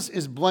Jesus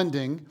is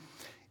blending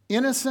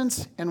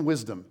innocence and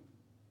wisdom,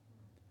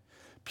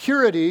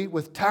 purity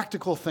with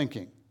tactical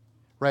thinking,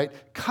 right?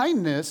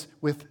 Kindness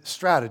with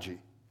strategy.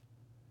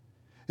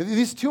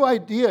 These two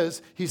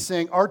ideas, he's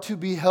saying, are to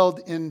be held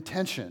in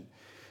tension.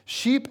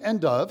 Sheep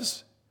and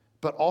doves,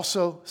 but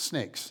also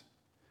snakes.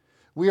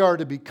 We are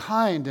to be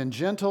kind and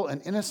gentle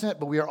and innocent,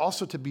 but we are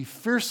also to be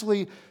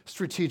fiercely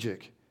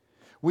strategic.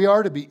 We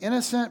are to be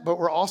innocent, but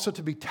we're also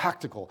to be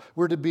tactical.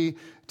 We're to be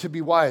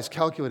wise,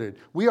 calculated.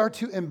 We are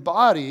to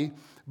embody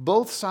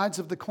both sides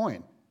of the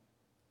coin.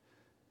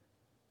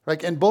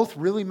 Right? And both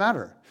really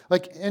matter.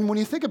 And when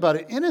you think about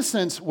it,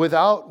 innocence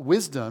without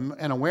wisdom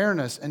and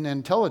awareness and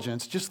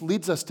intelligence just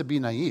leads us to be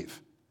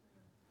naive.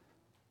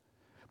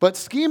 But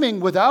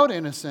scheming without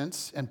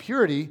innocence and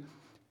purity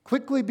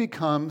quickly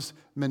becomes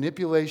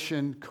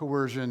manipulation,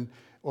 coercion,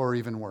 or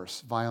even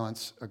worse,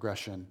 violence,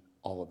 aggression,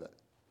 all of it.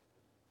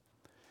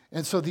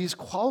 And so these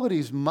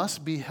qualities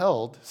must be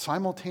held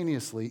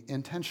simultaneously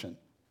in tension.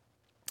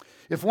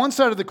 If one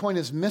side of the coin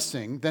is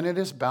missing, then it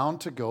is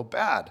bound to go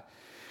bad.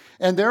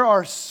 And there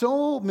are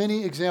so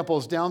many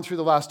examples down through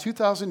the last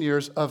 2,000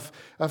 years of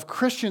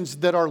Christians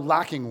that are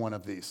lacking one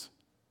of these.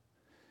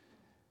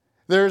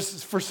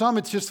 For some,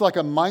 it's just like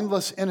a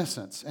mindless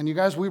innocence. And you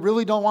guys, we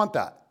really don't want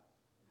that.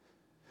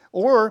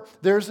 Or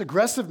there's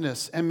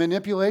aggressiveness and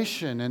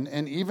manipulation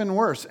and even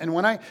worse. And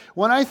when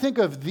I think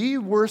of the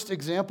worst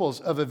examples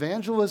of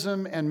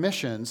evangelism and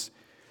missions,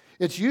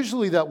 it's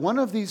usually that one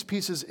of these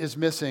pieces is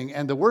missing,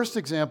 and the worst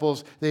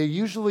examples, they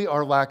usually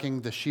are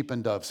lacking the sheep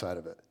and dove side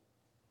of it,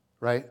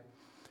 right?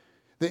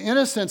 The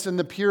innocence and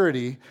the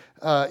purity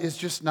is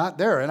just not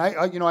there. And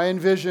I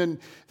envision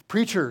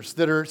preachers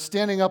that are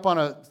standing up on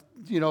a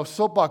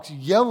soapbox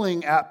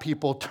yelling at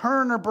people,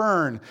 turn or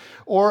burn.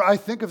 Or I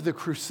think of the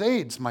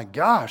Crusades, my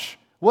gosh,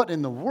 what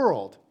in the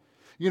world?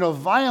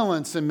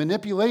 Violence and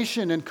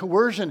manipulation and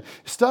coercion,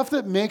 stuff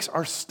that makes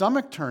our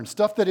stomach turn,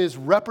 stuff that is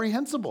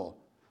reprehensible.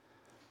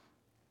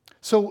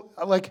 So,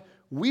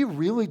 we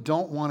really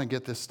don't want to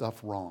get this stuff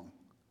wrong.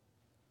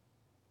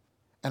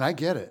 And I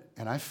get it,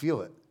 and I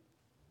feel it.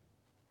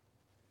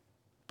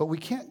 But we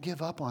can't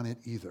give up on it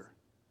either.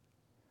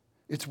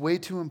 It's way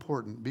too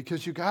important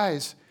because, you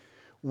guys,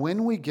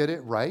 when we get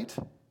it right,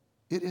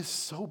 it is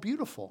so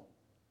beautiful.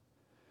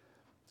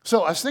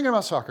 So I was thinking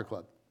about Soccer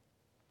Club.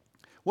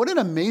 What an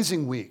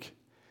amazing week.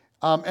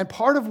 And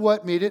part of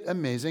what made it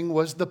amazing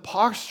was the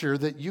posture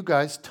that you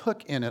guys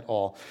took in it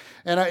all.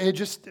 And I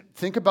just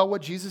think about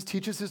what Jesus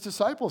teaches his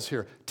disciples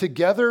here.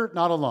 Together,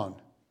 not alone.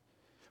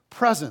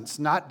 Presence,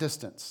 not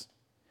distance.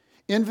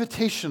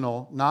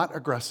 Invitational, not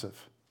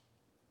aggressive.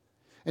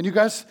 And you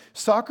guys,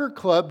 Soccer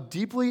Club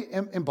deeply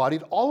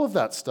embodied all of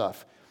that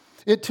stuff.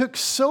 It took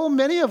so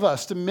many of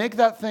us to make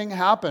that thing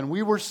happen.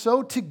 We were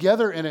so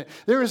together in it.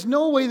 There is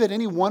no way that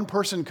any one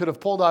person could have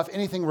pulled off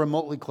anything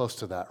remotely close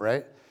to that,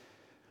 right?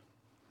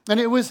 And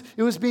it was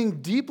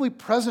being deeply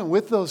present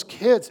with those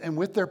kids and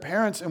with their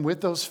parents and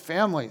with those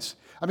families.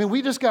 I mean,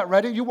 we just got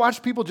ready. You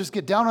watch people just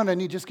get down on a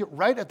knee, just get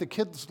right at the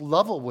kids'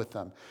 level with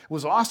them. It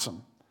was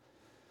awesome.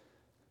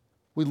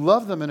 We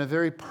loved them in a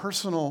very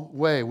personal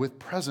way with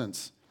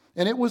presence.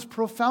 And it was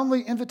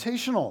profoundly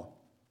invitational.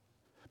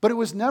 But it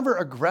was never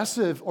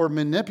aggressive or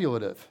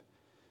manipulative.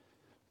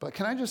 But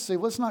can I just say,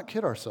 let's not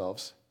kid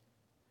ourselves.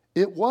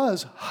 It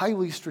was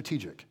highly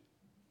strategic.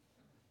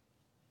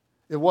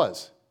 It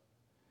was.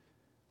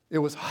 It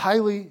was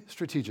highly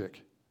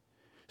strategic.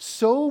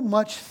 So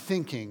much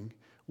thinking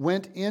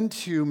went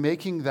into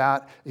making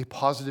that a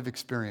positive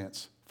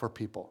experience for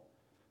people.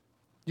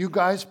 You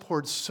guys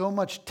poured so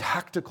much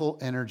tactical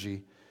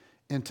energy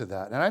into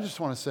that. And I just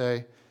want to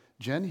say,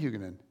 Jen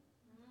Huguenin,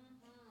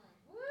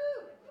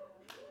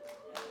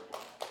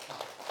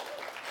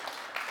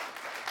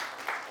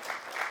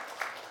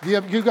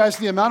 you guys,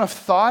 the amount of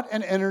thought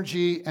and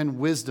energy and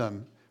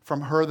wisdom from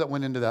her that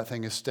went into that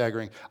thing is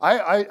staggering.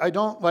 I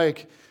don't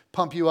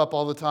pump you up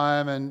all the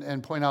time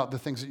and point out the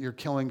things that you're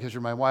killing because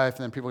you're my wife,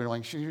 and then people are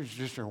like, she's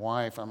just your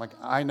wife. I'm like,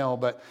 I know,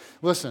 but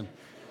listen,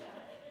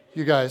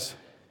 you guys,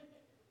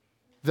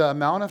 the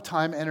amount of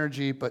time,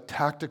 energy, but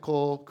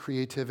tactical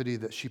creativity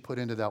that she put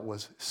into that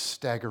was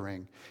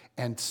staggering,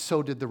 and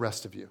so did the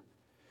rest of you.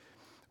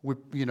 We,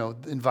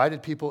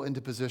 invited people into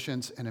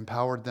positions and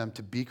empowered them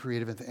to be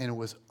creative, and it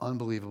was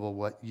unbelievable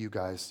what you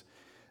guys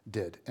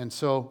did. And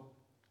so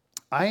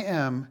I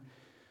am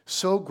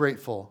so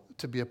grateful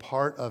to be a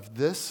part of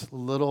this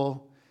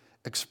little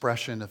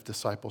expression of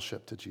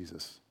discipleship to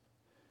Jesus,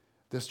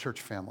 this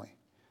church family.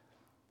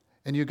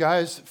 And you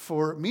guys,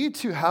 for me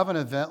to have an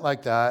event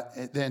like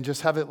that and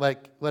just have it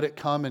let it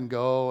come and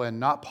go and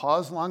not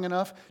pause long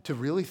enough to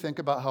really think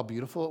about how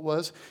beautiful it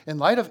was, in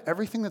light of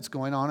everything that's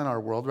going on in our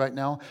world right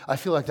now, I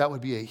feel like that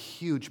would be a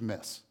huge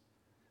miss.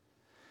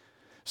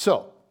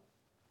 So,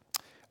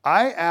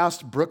 I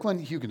asked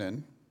Brooklyn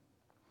Huguenin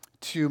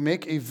to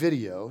make a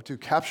video to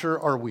capture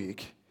our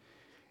week.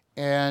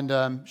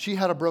 And she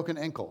had a broken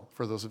ankle,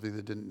 for those of you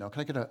that didn't know.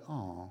 Can I get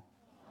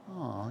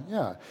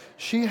yeah.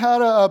 She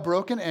had a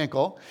broken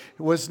ankle,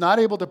 was not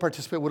able to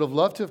participate, would have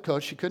loved to have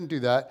coached. She couldn't do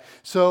that.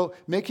 So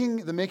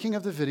the making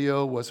of the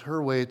video was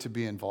her way to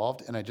be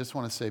involved. And I just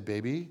want to say,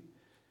 baby,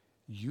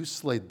 you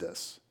slayed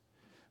this.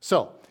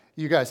 So,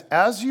 you guys,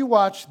 as you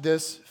watch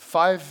this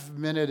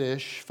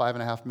 5-minute-ish,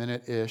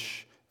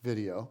 5.5-minute-ish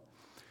video,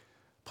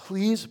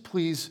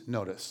 please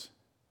notice.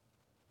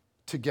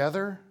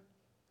 Together,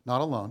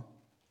 not alone.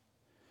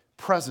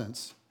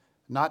 Presence,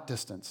 not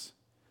distance.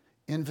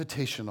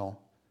 Invitational,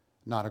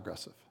 not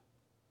aggressive.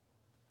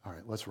 All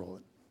right, let's roll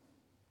it.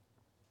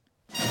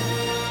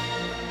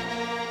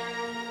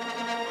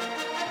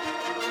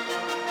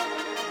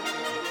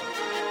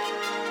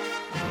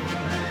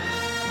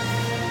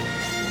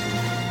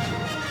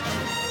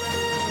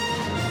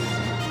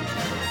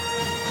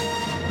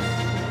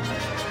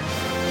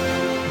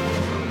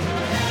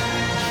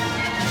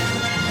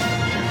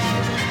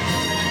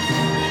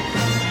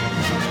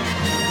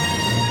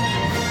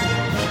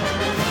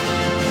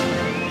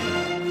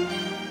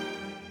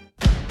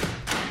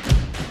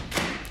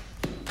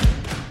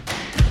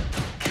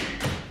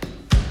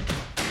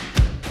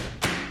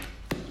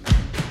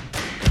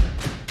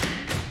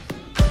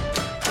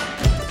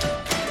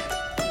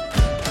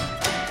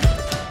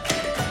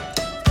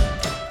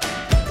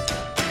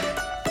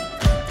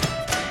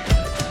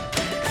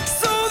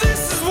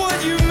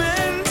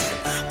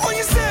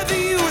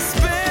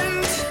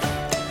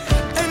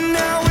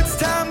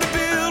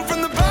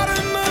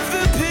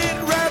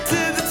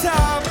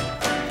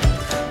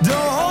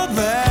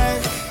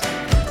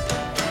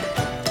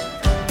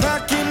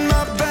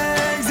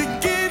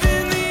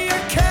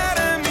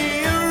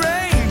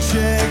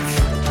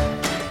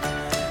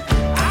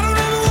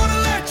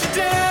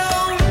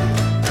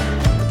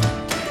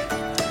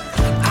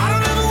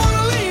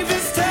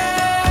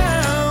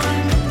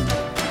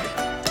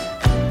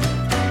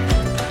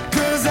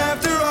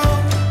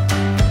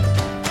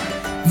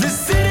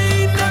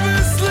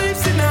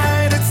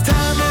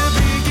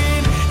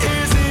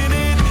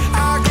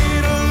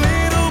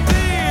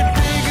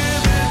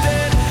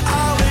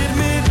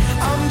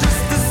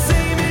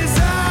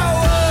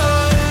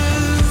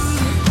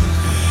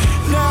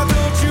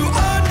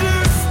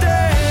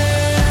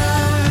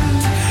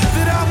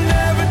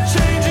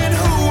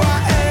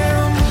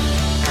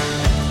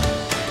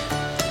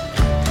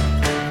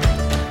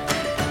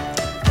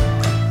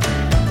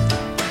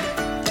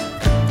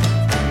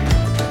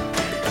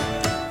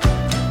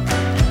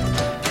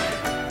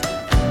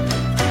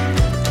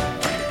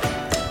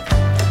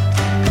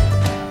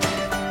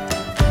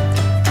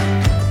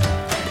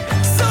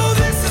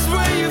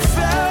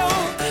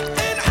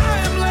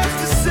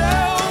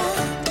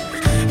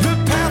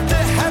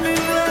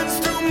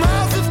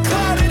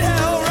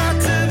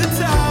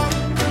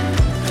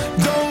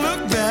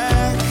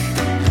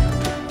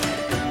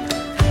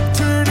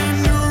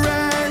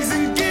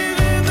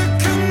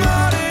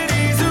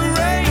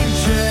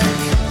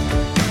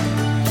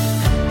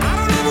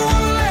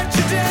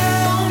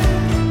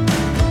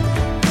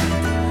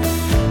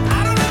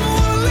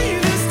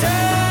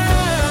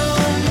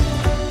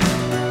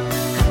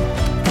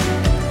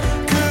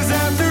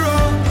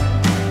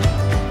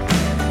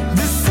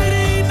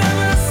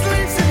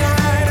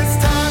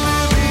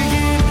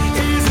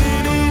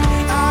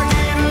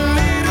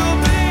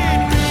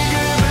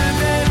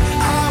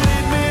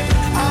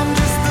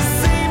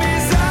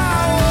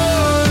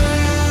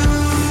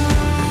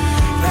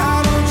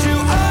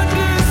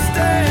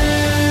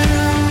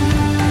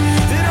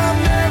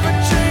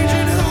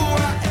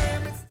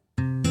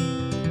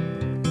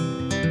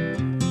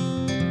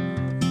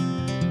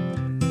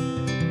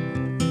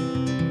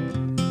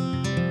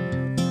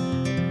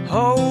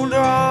 Hold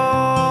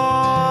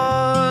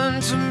on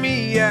to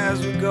me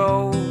as we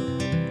go,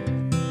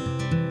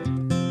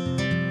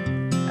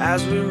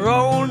 as we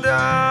roll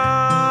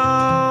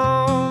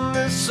down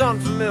this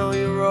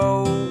unfamiliar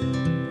road.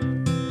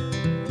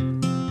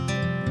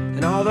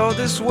 And although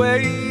this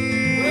wave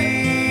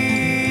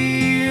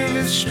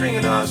is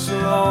stringing us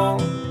along,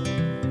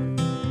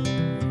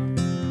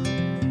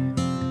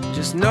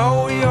 just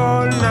know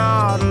you're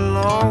not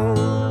alone.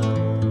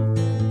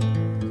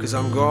 'Cause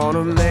I'm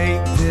gonna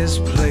make this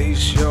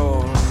place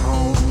your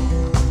home.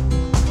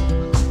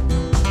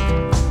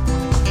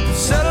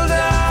 Settle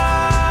down,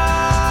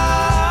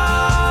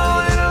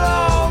 it'll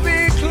all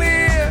be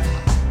clear.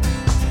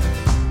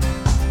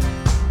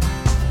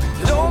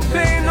 Don't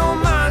pay no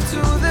mind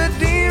to the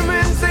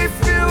demons, they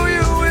fill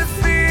you with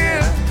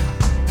fear.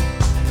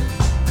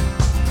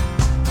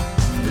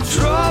 The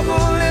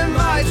trouble, it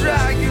might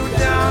drag you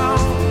down.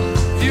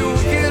 If you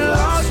get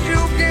lost,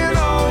 you can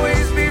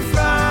always be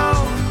found.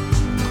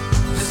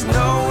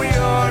 Know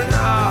you're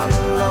not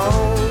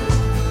alone.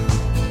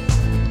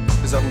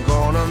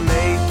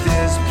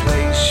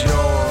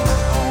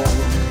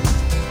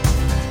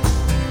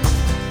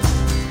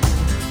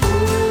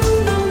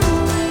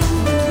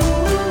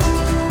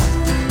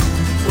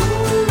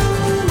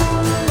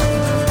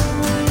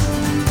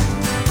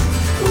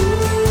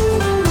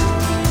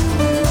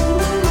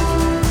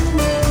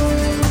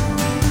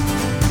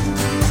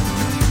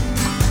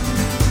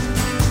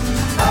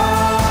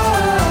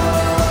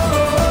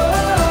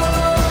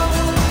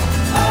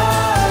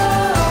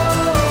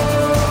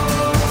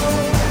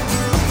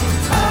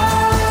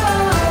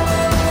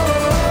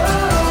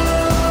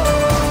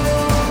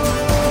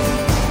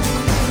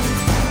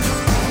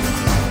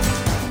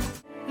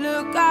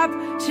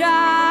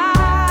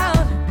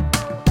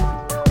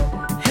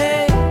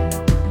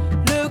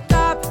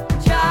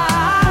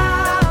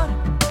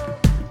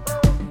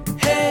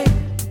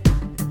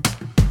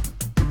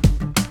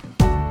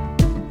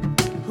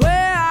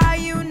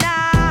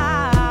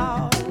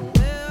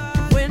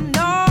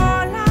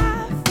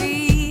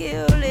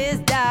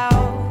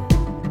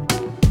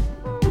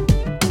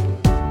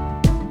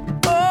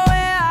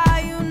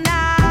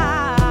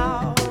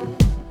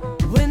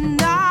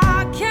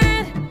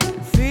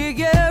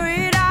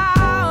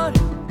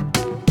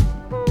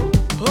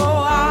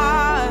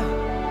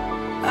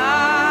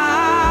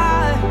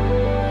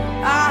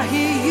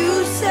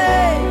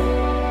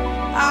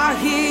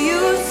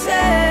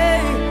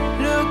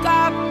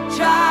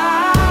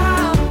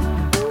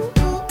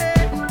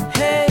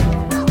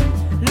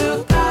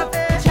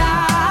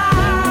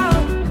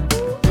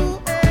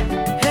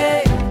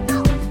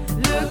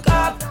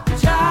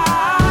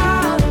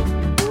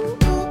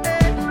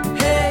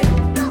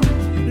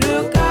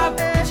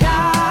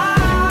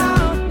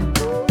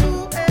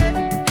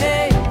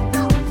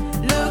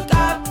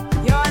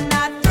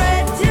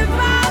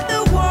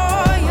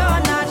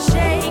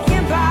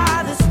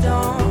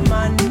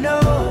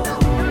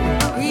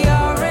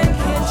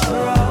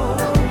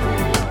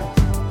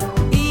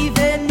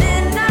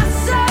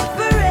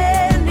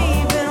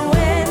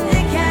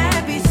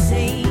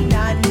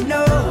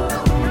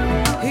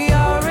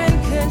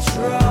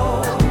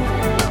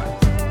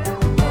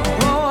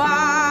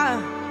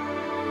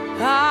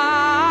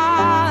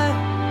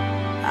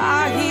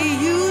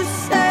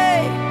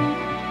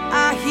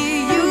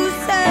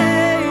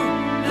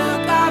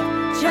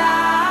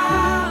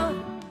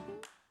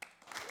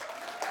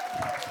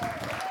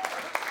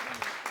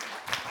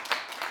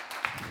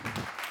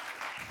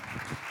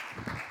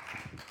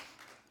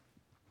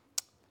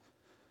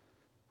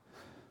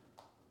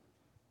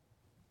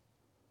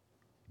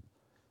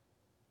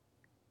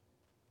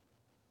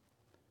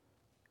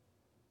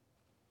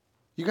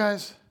 You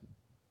guys, is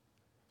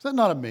that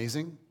not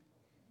amazing?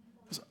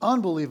 It's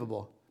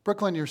unbelievable.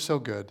 Brooklyn, you're so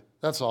good.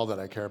 That's all that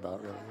I care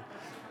about, really.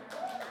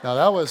 Now,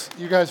 that was,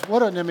 you guys,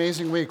 what an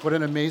amazing week. What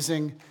an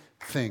amazing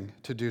thing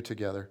to do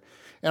together.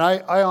 And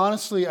I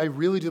honestly, I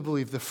really do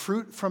believe the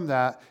fruit from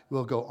that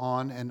will go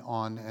on and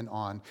on and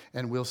on.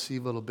 And we'll see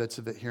little bits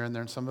of it here and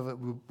there. And some of it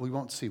we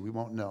won't see, we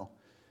won't know.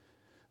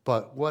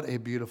 But what a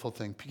beautiful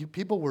thing.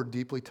 People were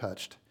deeply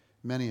touched,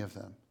 many of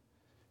them.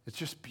 It's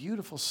just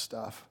beautiful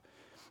stuff.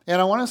 And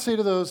I want to say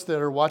to those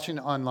that are watching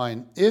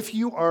online, if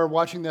you are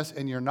watching this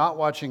and you're not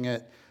watching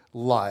it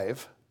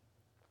live,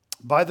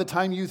 by the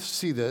time you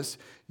see this,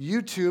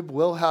 YouTube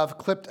will have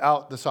clipped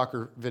out the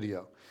soccer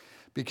video.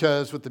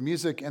 Because with the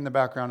music in the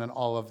background and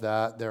all of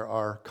that, there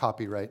are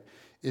copyright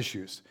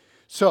issues.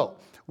 So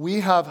we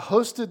have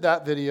hosted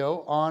that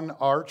video on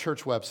our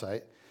church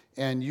website,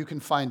 and you can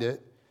find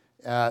it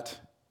at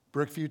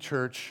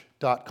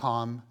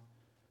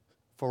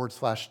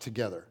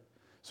brickviewchurch.com/together.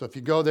 So if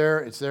you go there,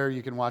 it's there.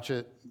 You can watch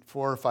it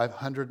 400 or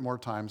 500 more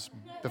times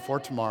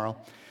before tomorrow.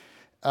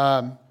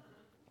 And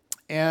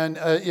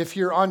if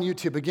you're on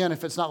YouTube, again,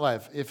 if it's not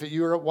live, if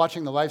you're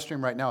watching the live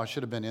stream right now, it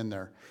should have been in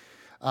there.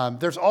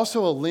 There's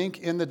also a link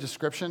in the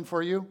description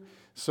for you.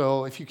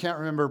 So if you can't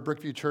remember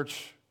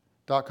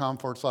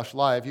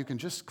brickviewchurch.com/live, you can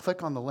just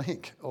click on the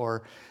link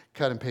or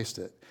cut and paste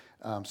it.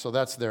 So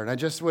that's there. And I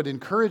just would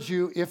encourage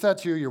you, if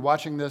that's you, you're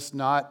watching this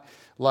not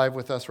live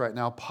with us right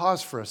now,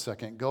 pause for a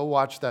second. Go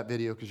watch that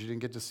video because you didn't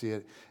get to see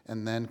it,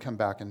 and then come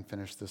back and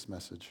finish this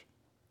message.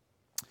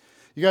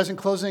 You guys, in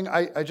closing,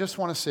 I just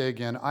want to say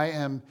again,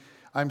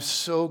 I'm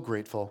so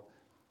grateful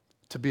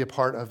to be a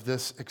part of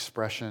this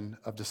expression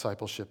of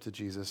discipleship to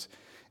Jesus.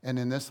 And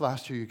in this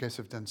last year, you guys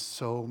have done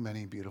so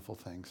many beautiful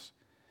things.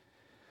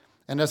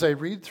 And as I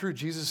read through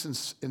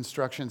Jesus'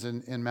 instructions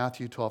in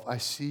Matthew 12, I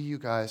see you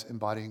guys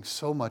embodying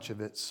so much of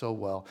it so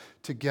well.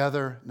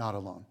 Together, not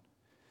alone.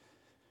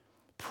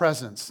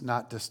 Presence,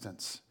 not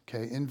distance.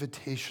 Okay?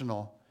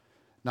 Invitational,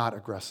 not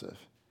aggressive.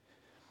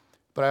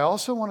 But I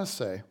also want to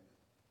say,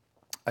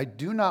 I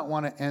do not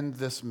want to end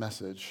this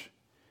message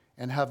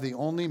and have the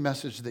only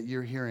message that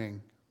you're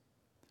hearing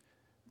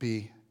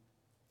be,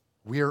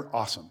 we're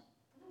awesome.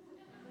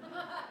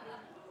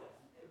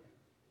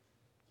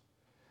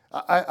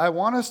 I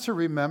want us to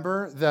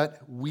remember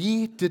that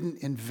we didn't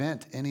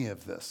invent any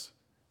of this.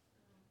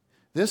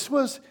 This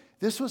was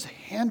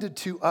handed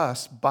to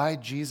us by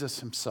Jesus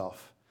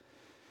himself.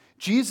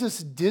 Jesus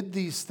did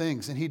these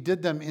things, and he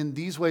did them in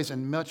these ways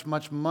and much,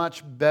 much,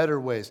 much better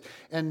ways.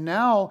 And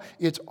now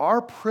it's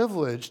our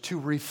privilege to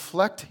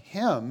reflect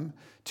him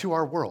to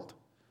our world.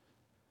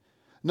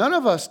 None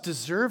of us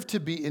deserve to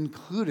be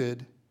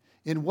included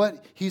in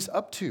what he's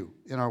up to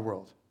in our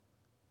world.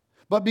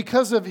 But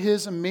because of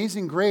his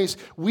amazing grace,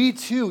 we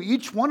too,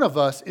 each one of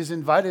us is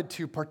invited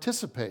to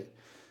participate.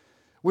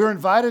 We're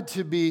invited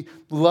to be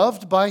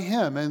loved by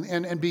him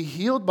and be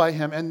healed by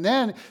him, and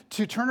then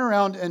to turn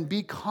around and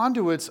be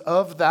conduits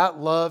of that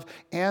love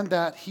and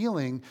that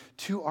healing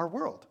to our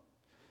world.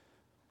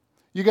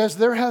 You guys,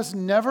 there has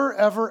never,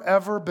 ever,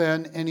 ever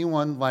been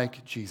anyone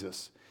like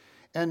Jesus.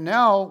 And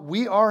now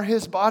we are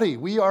his body.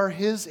 We are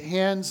his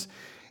hands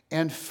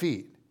and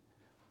feet.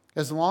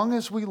 As long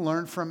as we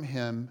learn from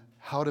him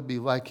how to be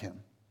like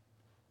him,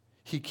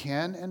 he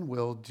can and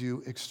will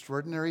do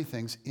extraordinary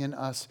things in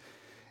us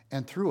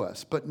and through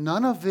us. But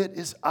none of it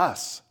is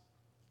us.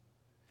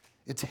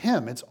 It's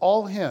him. It's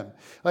all him.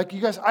 Like,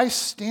 you guys, I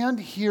stand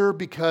here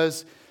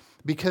because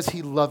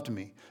he loved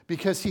me,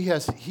 because he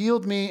has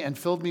healed me and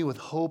filled me with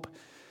hope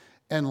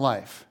and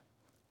life.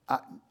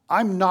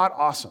 I'm not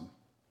awesome.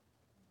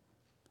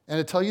 And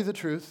to tell you the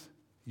truth,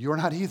 you're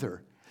not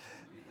either.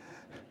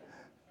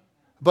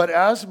 But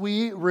as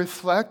we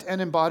reflect and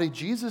embody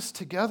Jesus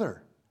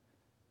together,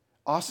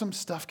 awesome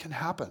stuff can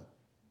happen.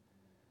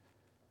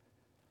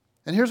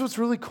 And here's what's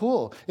really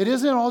cool. It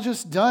isn't all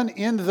just done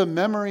in the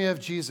memory of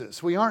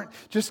Jesus. We aren't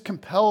just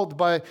compelled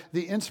by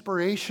the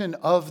inspiration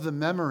of the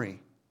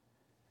memory.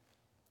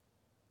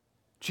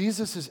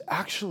 Jesus is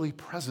actually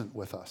present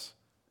with us.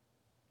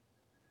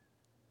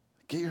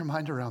 Get your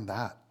mind around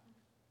that.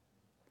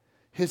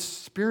 His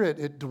Spirit,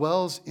 it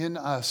dwells in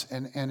us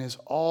and is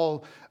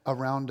all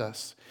around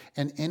us.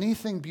 And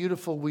anything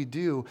beautiful we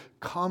do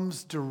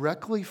comes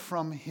directly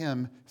from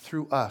him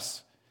through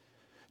us.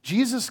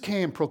 Jesus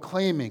came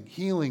proclaiming,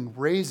 healing,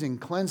 raising,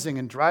 cleansing,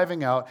 and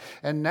driving out.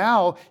 And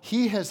now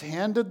he has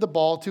handed the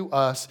ball to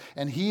us,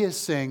 and he is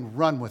saying,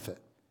 run with it.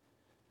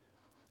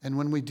 And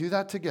when we do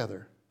that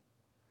together,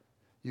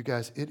 you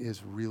guys, it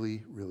is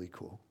really, really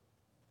cool.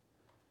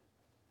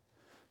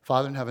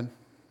 Father in heaven,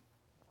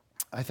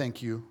 I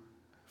thank you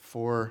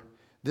for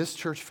this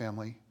church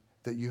family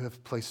that you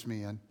have placed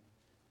me in.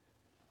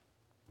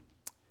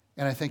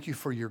 And I thank you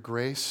for your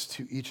grace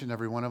to each and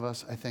every one of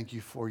us. I thank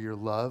you for your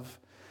love.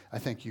 I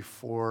thank you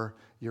for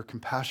your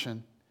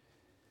compassion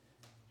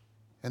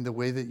and the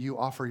way that you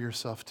offer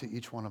yourself to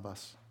each one of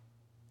us.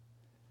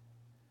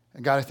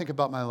 And God, I think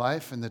about my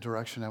life and the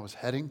direction I was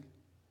heading,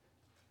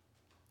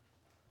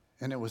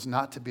 and it was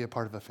not to be a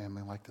part of a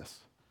family like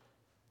this.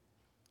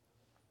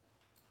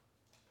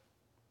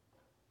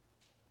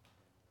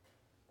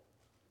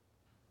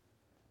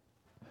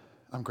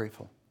 I'm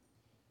grateful.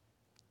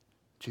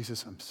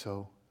 Jesus, I'm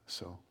so,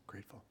 so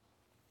grateful.